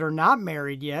 2 that are not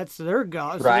married yet, so they're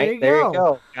gone. So right, there you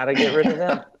go. Got to get rid of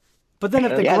them. But then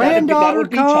if the granddaughter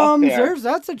comes,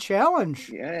 that's a challenge.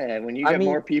 Yeah, when you get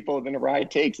more people than a ride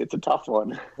takes, it's a tough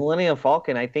one. Millennium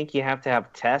Falcon, I think you have to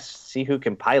have tests, see who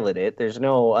can pilot it. There's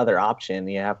no other option.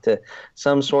 You have to,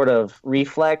 some sort of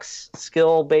reflex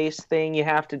skill-based thing you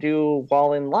have to do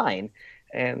while in line.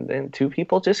 And then 2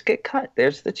 people just get cut.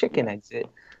 There's the chicken exit.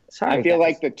 Sorry, I feel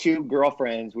like the 2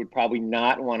 girlfriends would probably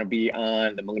not want to be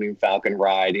on the Millennium Falcon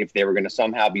ride if there were going to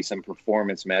somehow be some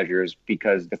performance measures,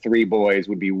 because the 3 boys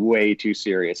would be way too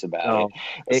serious about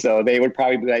it. So they would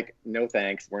probably be like, no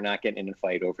thanks, we're not getting in a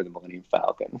fight over the Millennium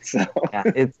Falcon. So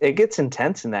yeah, it gets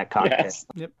intense in that cockpit. Yes.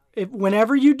 Yep.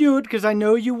 Whenever you do it, because I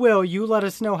know you will, you let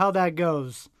us know how that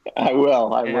goes. I will,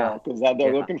 because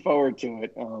they're looking forward to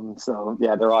it. So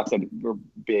yeah, they're also, we're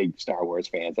big Star Wars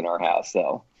fans in our house,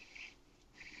 so.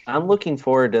 I'm looking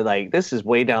forward to, this is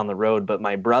way down the road, but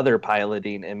my brother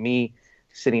piloting and me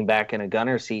sitting back in a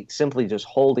gunner seat, simply just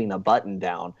holding a button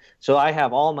down. So I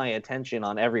have all my attention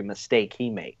on every mistake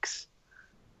he makes.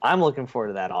 I'm looking forward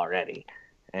to that already.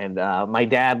 And my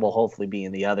dad will hopefully be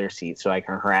in the other seat so I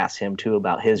can harass him too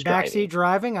about his driving. Backseat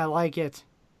driving, I like it.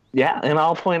 Yeah, and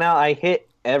I'll point out I hit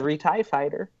every TIE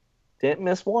fighter. Didn't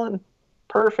miss one.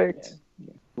 Perfect. Yeah.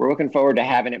 We're looking forward to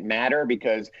having it matter,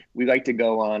 because we like to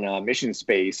go on mission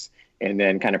space and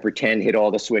then kind of pretend hit all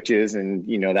the switches and,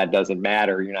 that doesn't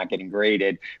matter. You're not getting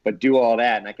graded, but do all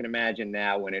that. And I can imagine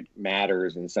now when it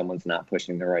matters and someone's not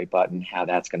pushing the right button, how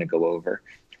that's going to go over.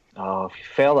 Oh, if you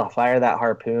fail to fire that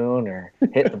harpoon or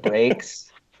hit the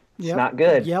brakes, it's not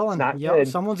good. Yelling. It's not good.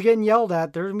 Someone's getting yelled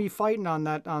at. There's going to be fighting on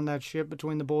that ship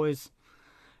between the boys.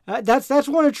 That's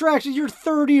one attraction. You're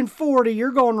 30 and 40.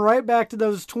 You're going right back to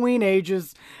those tween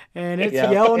ages, and it's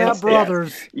yelling at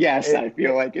brothers. Yes, I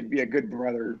feel like it'd be a good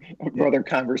brother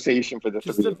conversation for the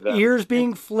just 3 of them. Ears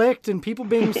being flicked and people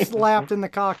being slapped in the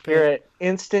cockpit. You're an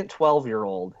instant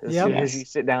 12-year-old as soon as you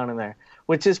sit down in there,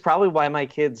 which is probably why my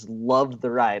kids loved the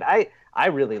ride. I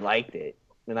really liked it,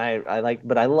 and I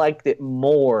liked it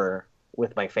more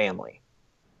with my family.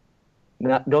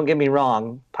 Now, don't get me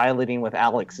wrong, piloting with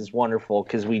Alex is wonderful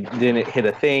because we didn't hit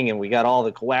a thing and we got all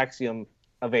the coaxium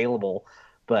available.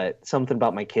 but something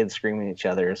about my kids screaming at each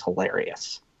other is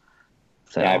hilarious.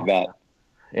 So, Yeah, I bet.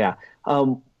 Yeah.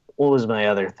 What was my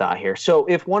other thought here? So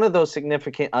if one of those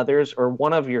significant others or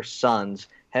one of your sons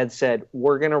had said,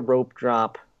 we're going to rope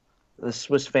drop the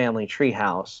Swiss Family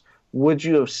Treehouse, would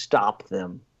you have stopped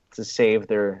them to save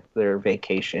their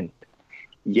vacation?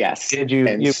 Yes. Did you?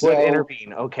 And you so, would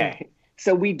intervene. Okay.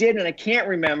 So we did, and I can't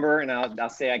remember, and I'll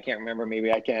say I can't remember,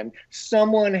 maybe I can.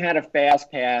 Someone had a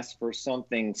fast pass for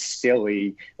something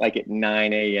silly, like at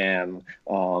 9 a.m.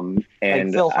 And like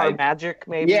Philhar Magic,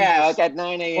 maybe? Yeah, like at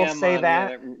 9 a.m. We'll say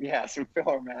that. Yeah, some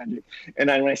Philhar Magic. And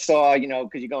then when I saw,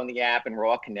 because you go in the app and we're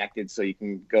all connected, so you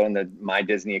can go in the My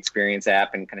Disney Experience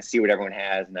app and kind of see what everyone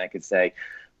has, and I could say,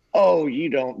 oh, you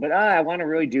don't, but I want to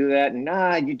really do that.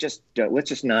 And you just don't. Let's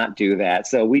just not do that.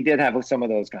 So we did have some of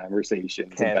those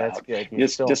conversations about that's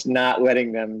good. just not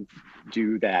letting them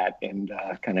do that and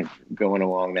kind of going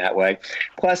along that way.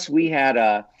 Plus we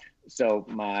had, so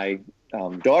my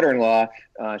daughter-in-law,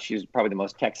 she's probably the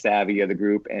most tech savvy of the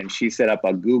group, and she set up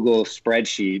a Google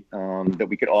spreadsheet that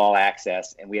we could all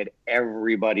access, and we had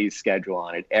everybody's schedule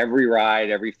on it, every ride,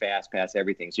 every fast pass,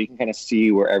 everything, so you can kind of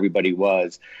see where everybody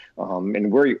was.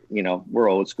 And we're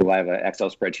old school. I have an Excel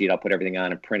spreadsheet. I'll put everything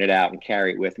on and print it out and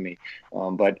carry it with me.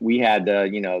 But we had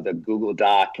the Google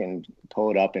Doc and pull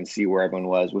it up and see where everyone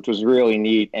was, which was really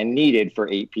neat and needed for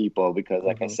 8 people because,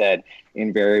 like I said,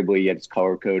 invariably it's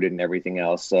color coded and everything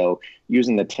else. So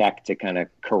using the tech to kind of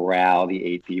corral the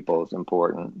 8 people is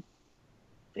important.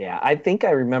 Yeah, I think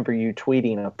I remember you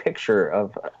tweeting a picture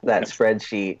of that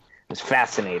spreadsheet. It's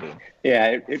fascinating.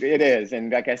 Yeah, it is.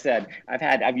 And like I said,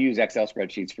 I've used Excel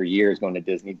spreadsheets for years going to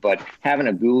Disney, but having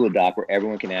a Google Doc where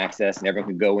everyone can access and everyone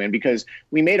can go in, because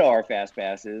we made all our fast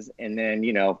passes and then,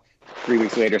 3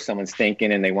 weeks later, someone's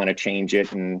thinking and they want to change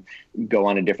it and go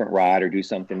on a different ride or do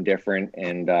something different,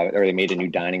 and or they made a new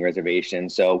dining reservation.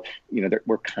 So,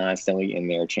 we're constantly in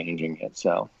there changing it.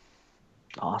 So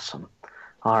awesome.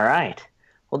 All right.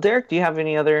 Well, Derek, do you have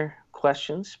any other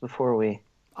questions before we?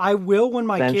 I will when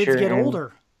my kids get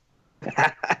older.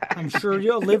 I'm sure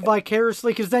you'll live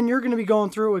vicariously, because then you're going to be going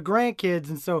through it with grandkids,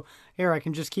 and so here I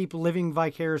can just keep living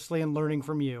vicariously and learning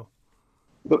from you.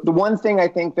 The one thing I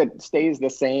think that stays the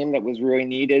same that was really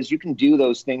neat is you can do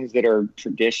those things that are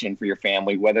tradition for your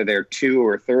family, whether they're 2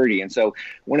 or 30. And so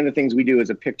one of the things we do is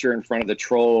a picture in front of the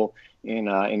troll in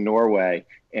Norway.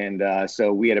 And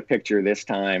so we had a picture this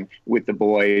time with the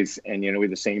boys, and, we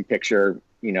had the same picture,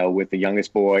 with the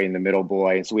youngest boy and the middle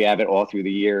boy. And so we have it all through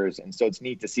the years. And so it's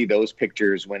neat to see those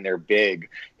pictures when they're big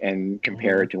and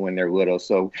compare it to when they're little.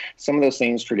 So some of those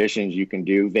same traditions you can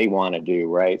do, they want to do,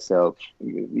 right? So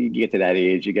you get to that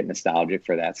age, you get nostalgic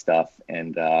for that stuff,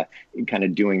 and kind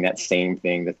of doing that same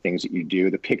thing, the things that you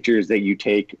do, the pictures that you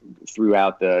take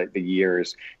throughout the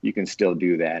years, you can still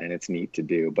do that. And it's neat to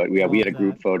do. But we had a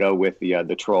group photo with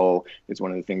the troll. It's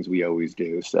one of the things we always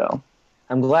do. So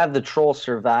I'm glad the troll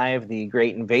survived the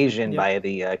great invasion by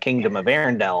the Kingdom of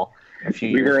Arendelle a few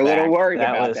years back. We were a little worried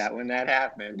about that when that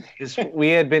happened. We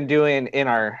had been doing in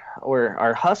our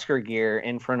Husker gear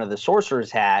in front of the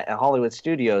Sorcerer's Hat at Hollywood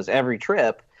Studios every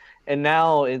trip, and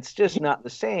now it's just not the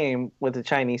same with the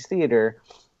Chinese theater.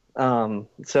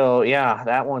 So yeah,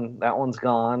 that one's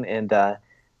gone, and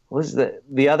was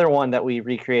the other one that we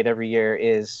recreate every year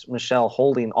is Michelle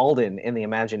holding Alden in the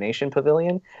Imagination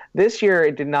Pavilion. This year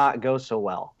it did not go so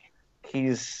well.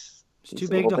 He's too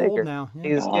big to hold now.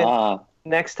 Yeah.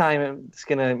 Next time it's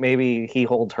gonna, maybe he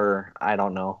holds her. I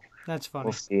don't know. That's funny.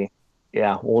 We'll see.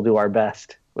 Yeah, we'll do our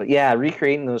best. But yeah,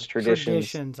 recreating those traditions.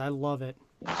 Traditions, I love it.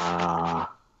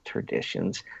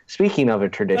 Traditions. Speaking of a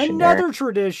tradition, another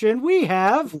tradition we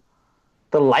have.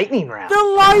 The lightning round. The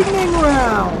lightning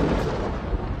round.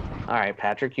 All right,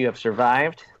 Patrick, you have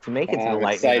survived to make it to the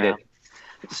lightning round.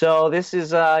 So this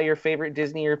is your favorite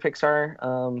Disney or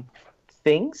Pixar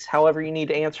things. However, you need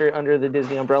to answer it under the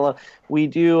Disney umbrella. We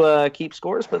do keep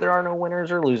scores, but there are no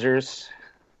winners or losers.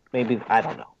 Maybe, I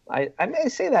don't know. I may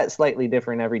say that slightly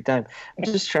different every time. I'm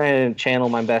just trying to channel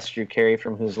my best Drew Carey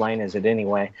from Whose Line Is It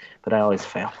Anyway, but I always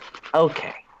fail.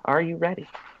 Okay, are you ready?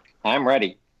 I'm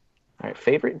ready. All right,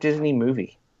 favorite Disney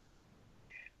movie?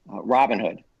 Robin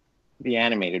Hood, the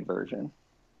animated version.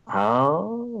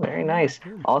 Oh, very nice.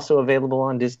 Also available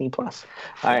on Disney Plus.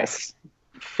 All right,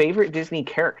 favorite Disney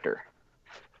character?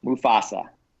 Mufasa.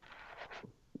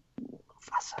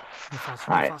 All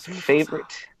right,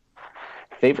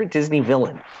 favorite Disney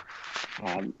villain?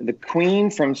 The Queen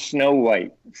from Snow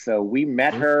White. So we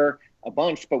met her a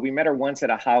bunch, but we met her once at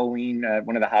a Halloween,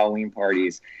 one of the Halloween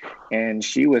parties, and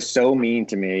she was so mean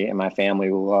to me, and my family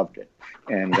loved it.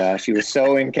 and she was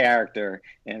so in character.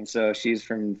 And so she's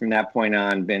from that point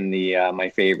on been the my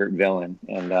favorite villain,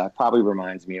 and probably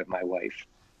reminds me of my wife.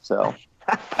 So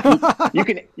you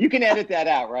can edit that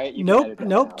out, right? You can edit that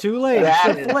Nope. out. Too late.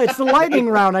 It's the lightning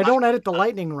round. I don't edit the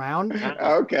lightning round.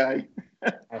 Okay.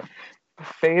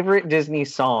 Favorite Disney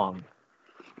song?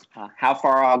 How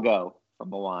Far I'll Go from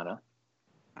Moana.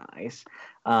 Nice.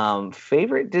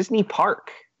 Favorite Disney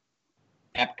park?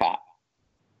 Epcot.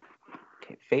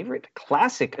 Okay. Favorite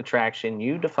classic attraction?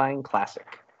 You define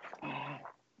classic.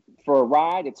 For a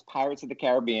ride, it's Pirates of the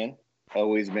Caribbean.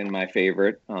 Always been my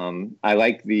favorite. I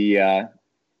like the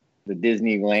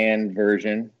Disneyland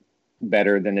version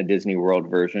better than the Disney World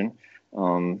version,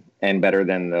 and better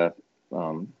than the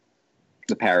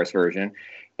Paris version.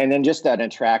 And then just that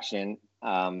attraction,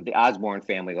 the Osborne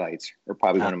Family Lights are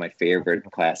probably one of my favorite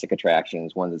classic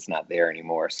attractions, one that's not there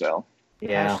anymore. So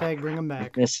Yeah. Hashtag bring them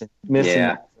back. Missing.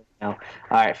 Yeah. Now.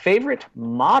 All right. Favorite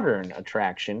modern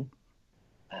attraction?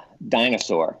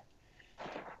 Dinosaur.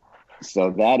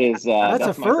 So that is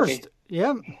That's a my first.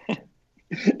 Yeah.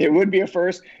 It would be a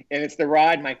first, and it's the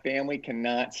ride my family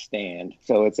cannot stand.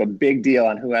 So it's a big deal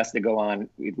on who has to go on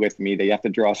with me. They have to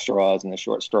draw straws, and the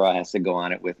short straw has to go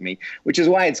on it with me, which is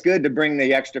why it's good to bring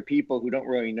the extra people who don't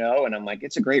really know. And I'm like,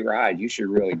 it's a great ride. You should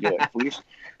really do it.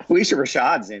 Felicia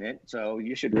Rashad's in it, so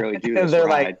you should really do this They're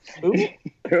ride. like,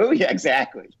 Oh, yeah,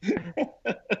 exactly.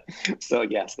 So,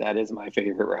 yes, that is my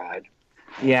favorite ride.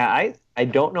 yeah, I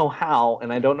don't know how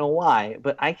and I don't know why,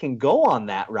 but I can go on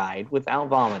that ride without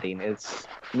vomiting. It's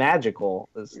magical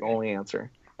is the only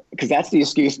answer. Because that's the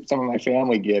excuse some of my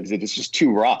family gives. It's just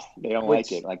too rough. They don't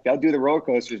like it. Like, they'll do the roller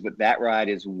coasters, but that ride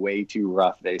is way too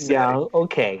rough, they say. Yeah,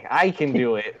 okay. I can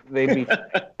do it. They'd be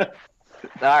all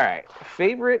right.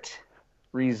 Favorite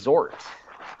resort?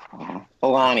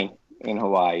 Aulani in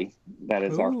Hawaii. That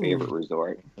is our Ooh. favorite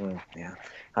resort. Yeah.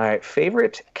 All right.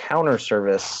 Favorite counter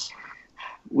service?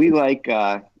 We like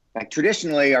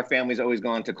traditionally our family's always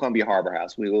gone to Columbia Harbor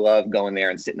House. We love going there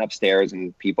and sitting upstairs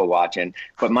and people watching.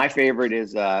 But my favorite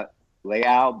is Leal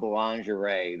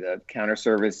Boulangerie, the counter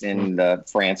service in the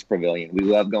France Pavilion. We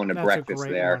love going to That's a breakfast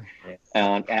great there.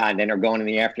 And then we're going in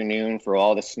the afternoon for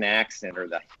all the snacks and or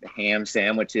the ham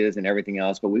sandwiches and everything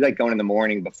else. But we like going in the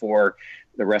morning before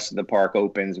the rest of the park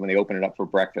opens, when they open it up for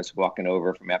breakfast, walking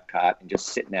over from Epcot and just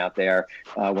sitting out there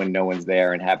when no one's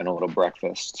there and having a little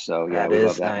breakfast. So yeah, we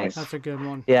love that. Nice. That's a good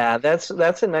one. Yeah, that's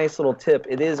a nice little tip.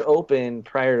 It is open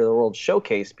prior to the World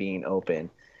Showcase being open,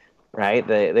 right?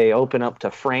 They open up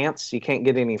to France. You can't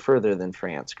get any further than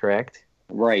France, correct?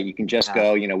 Right. You can just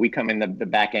go, we come in the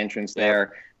back entrance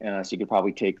there. So you could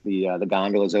probably take the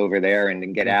gondolas over there and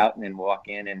then get out and then walk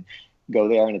in and go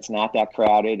there, and it's not that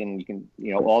crowded, and you can,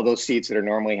 all those seats that are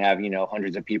normally have,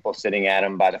 hundreds of people sitting at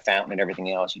them by the fountain and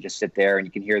everything else, you just sit there and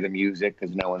you can hear the music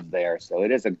because no one's there. So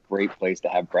it is a great place to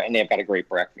have and they've got a great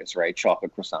breakfast, right?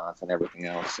 Chocolate croissants and everything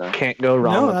else. So can't go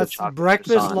wrong No, with that's the chocolate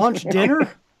breakfast, croissant. lunch, dinner,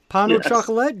 pound of Yes.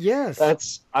 chocolate. Yes.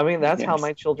 That's how Yes.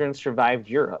 my children survived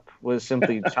Europe, was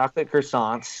simply chocolate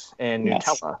croissants and Yes.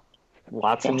 Nutella.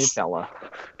 Lots of Yes. Nutella.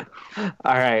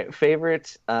 All right.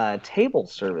 Favorite table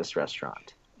service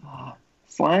restaurant?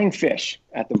 Flying Fish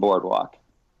at the boardwalk.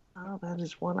 Oh, that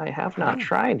is one I have not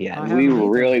tried yet. I haven't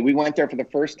We went there for the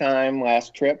first time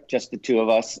last trip, just the two of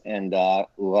us, and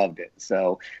loved it.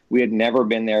 So we had never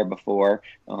been there before.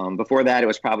 Before that, it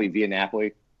was probably Via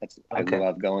Napoli. Okay. I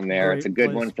love going there. Great It's a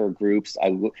good place. one for groups.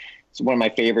 It's one of my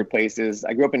favorite places.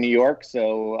 I grew up in New York,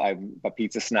 so I'm a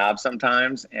pizza snob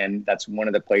sometimes, and that's one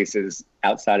of the places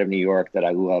outside of New York that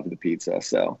I love the pizza.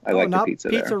 So I like the not pizza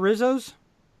Pizza there. Rizzo's?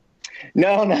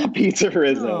 No, not Pizza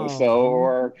Rizzo. Oh.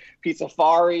 Or Pizza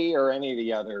Fari or any of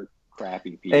the other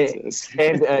crappy pizzas.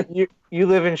 And you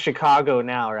live in Chicago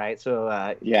now, right?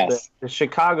 So Yes. the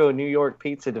Chicago New York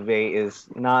pizza debate is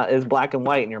black and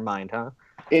white in your mind, huh?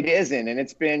 It isn't, and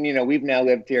it's been, we've now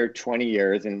lived here 20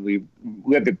 years, and we've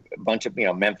lived a bunch of,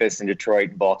 Memphis and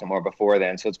Detroit and Baltimore before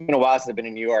then. So it's been a while since I've been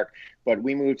in New York, but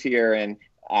we moved here, and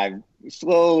I've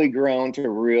slowly grown to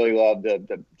really love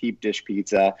the deep dish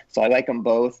pizza. So I like them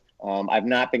both. I've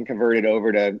not been converted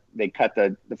over to, they cut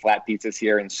the flat pizzas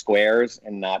here in squares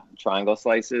and not triangle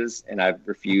slices, and I've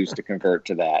refused to convert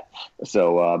to that.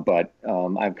 So, but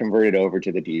I've converted over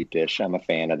to the deep dish. I'm a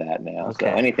fan of that now. Okay.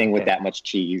 So anything with that much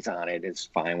cheese on it is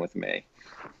fine with me.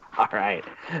 All right.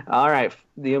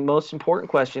 The most important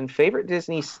question: favorite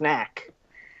Disney snack?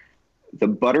 The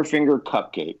Butterfinger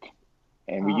cupcake.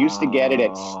 And we used to get it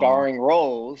at Starring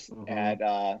Rolls at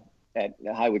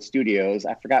the Hollywood Studios.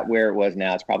 I forgot where it was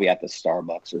now. It's probably at the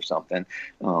Starbucks or something.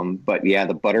 But yeah,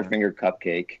 the Butterfinger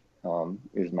cupcake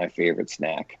is my favorite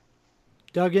snack.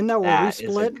 Doug, isn't that where we That is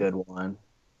a split? good one.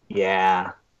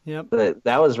 Yeah. Yep. But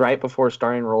that was right before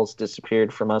starring roles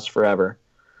disappeared from us forever.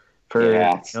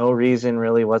 For no reason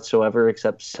really whatsoever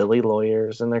except silly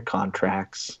lawyers and their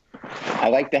contracts. I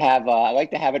like to have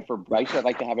it for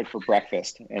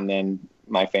breakfast, and then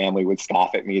my family would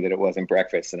scoff at me that it wasn't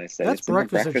breakfast, and I said, That's "It's a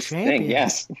breakfast thing."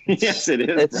 Yes, yes, it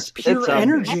is. It's pure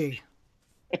energy.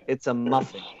 It's a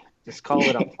muffin. Just call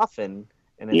it a muffin,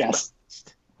 and it's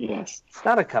breakfast. Yes. It's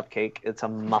not a cupcake. It's a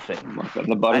muffin.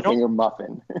 The Butterfinger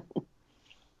muffin.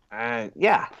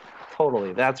 Yeah,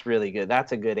 totally. That's really good.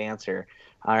 That's a good answer.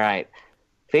 All right.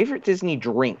 Favorite Disney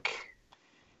drink?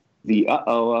 The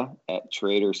Uh-Oh at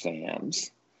Trader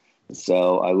Sam's.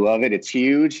 So I love it. It's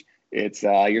huge. It's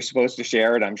you're supposed to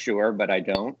share it, I'm sure, but I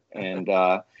don't. And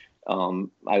I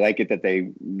like it that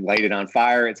they light it on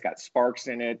fire. It's got sparks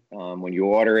in it. When you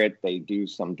order it, they do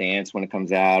some dance when it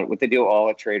comes out. What they do all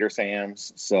at Trader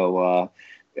Sam's. So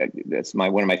that's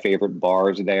one of my favorite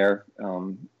bars there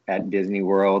at Disney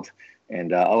World. And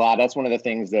that's one of the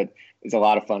things that is a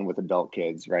lot of fun with adult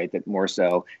kids, right? That more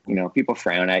so, people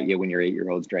frown at you when you're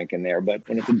 8-year-olds drinking there, but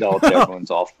when it's adults,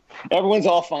 everyone's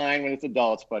all fine when it's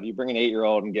adults. But you bring an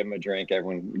 8-year-old and give them a drink,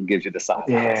 everyone gives you the side.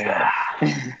 Yeah,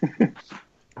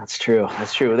 that's true.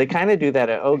 That's true. They kind of do that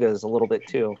at Oga's a little bit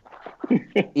too,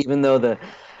 even though the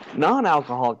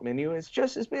non-alcoholic menu is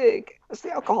just as big as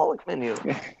the alcoholic menu.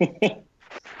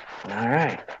 All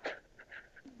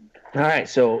right.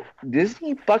 So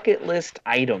Disney bucket list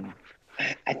item.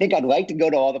 I think I'd like to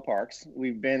go to all the parks.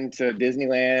 We've been to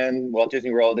Disneyland, Walt Disney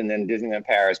World, and then Disneyland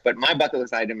Paris. But my bucket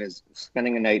list item is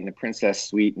spending a night in the Princess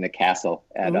Suite in the castle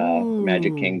at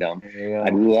Magic Kingdom.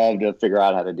 I'd love to figure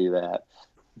out how to do that.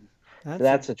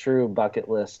 That's a true bucket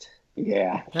list.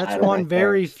 Yeah. That's one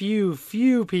very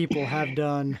few people have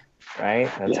done. Right?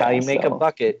 That's how you make a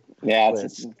bucket. Yeah, it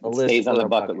stays on the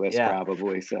bucket list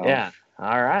probably. So. Yeah.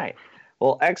 All right.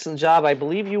 Well, excellent job. I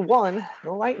believe you won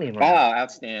the lightning round. Oh,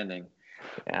 outstanding.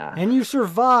 Yeah. And you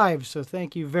survived, so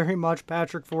thank you very much,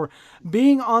 Patrick, for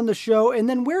being on the show. And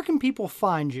then where can people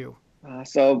find you?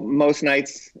 So most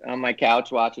nights on my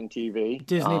couch watching TV.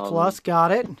 Disney Plus,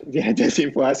 got it. Yeah, Disney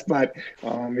Plus. But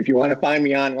if you want to find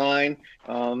me online,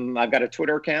 I've got a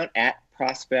Twitter account at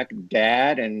Prospect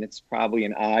Dad, and it's probably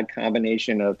an odd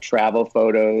combination of travel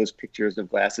photos, pictures of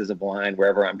glasses of wine,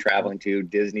 wherever I'm traveling to,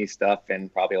 Disney stuff,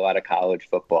 and probably a lot of college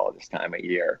football this time of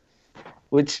year.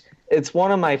 Which it's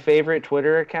one of my favorite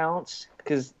Twitter accounts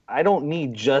because I don't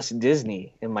need just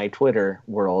Disney in my Twitter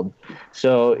world.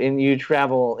 So, and you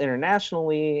travel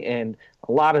internationally and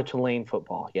a lot of Tulane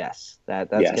football. Yes,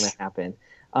 that's going to happen.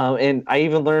 And I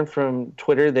even learned from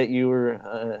Twitter that you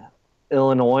were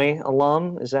Illinois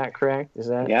alum. Is that correct?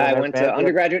 I went to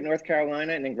undergraduate in North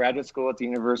Carolina and then graduate school at the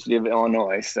University of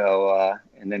Illinois. So,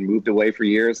 and then moved away for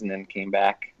years and then came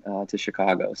back to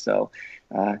Chicago. So,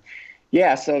 I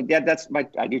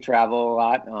do travel a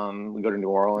lot. We go to New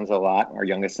Orleans a lot. Our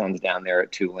youngest son's down there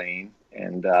at Tulane.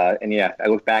 And I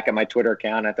look back at my Twitter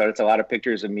account. I thought it's a lot of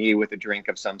pictures of me with a drink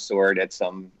of some sort at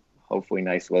some hopefully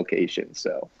nice location.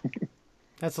 So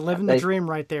that's living the dream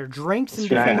right there. Drinks in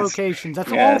different locations.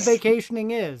 That's all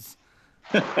vacationing is.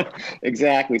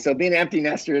 Exactly. So being empty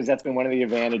nesters, that's been one of the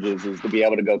advantages, is to be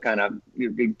able to go kind of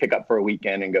pick up for a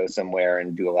weekend and go somewhere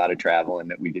and do a lot of traveling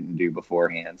that we didn't do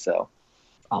beforehand. So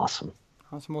awesome.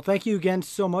 Well, thank you again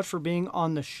so much for being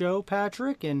on the show,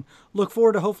 Patrick, and look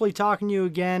forward to hopefully talking to you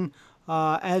again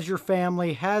as your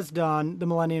family has done the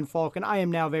Millennium Falcon. I am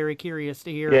now very curious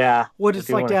to hear what it's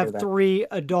like to have 3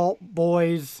 adult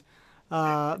boys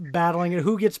battling it.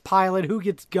 Who gets pilot? Who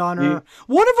gets gunner?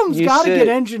 One of them's got to get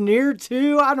engineer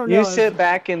too. I don't know. You sit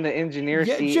back in the engineer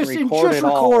seat and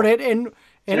record it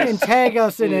and tag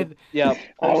us in it. Yep.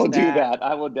 I will do that.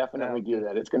 I will definitely do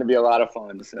that. It's going to be a lot of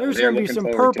fun. So there's going to be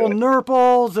some purple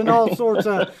nurples and all sorts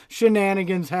of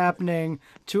shenanigans happening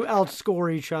to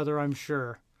outscore each other, I'm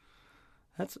sure.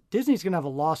 Disney's going to have a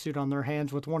lawsuit on their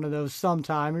hands with one of those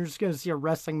sometime. You're just going to see a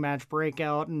wrestling match break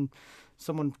out and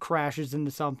someone crashes into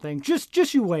something.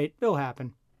 Just you wait. It'll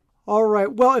happen. All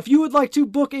right. Well, if you would like to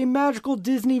book a magical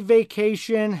Disney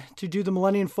vacation to do the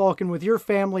Millennium Falcon with your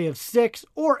family of 6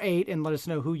 or 8 and let us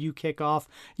know who you kick off,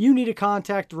 you need to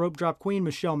contact the Rope Drop Queen,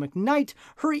 Michelle McKnight.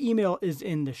 Her email is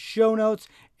in the show notes,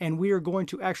 and we are going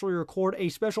to actually record a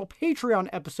special Patreon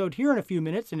episode here in a few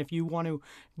minutes. And if you want to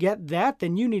get that,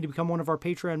 then you need to become one of our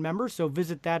Patreon members. So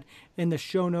visit that in the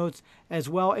show notes as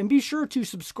well. And be sure to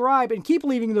subscribe and keep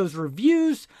leaving those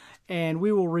reviews. And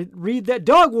we will read that.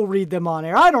 Doug will read them on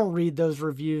air. I don't read those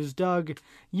reviews. Doug,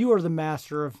 you are the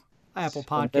master of Apple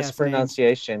Podcast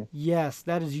mispronunciation. Yes,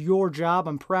 that is your job.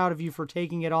 I'm proud of you for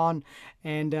taking it on.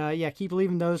 And keep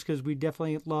leaving those because we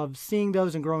definitely love seeing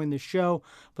those and growing the show.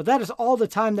 But that is all the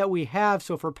time that we have.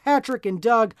 So for Patrick and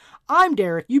Doug, I'm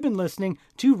Derek. You've been listening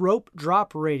to Rope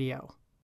Drop Radio.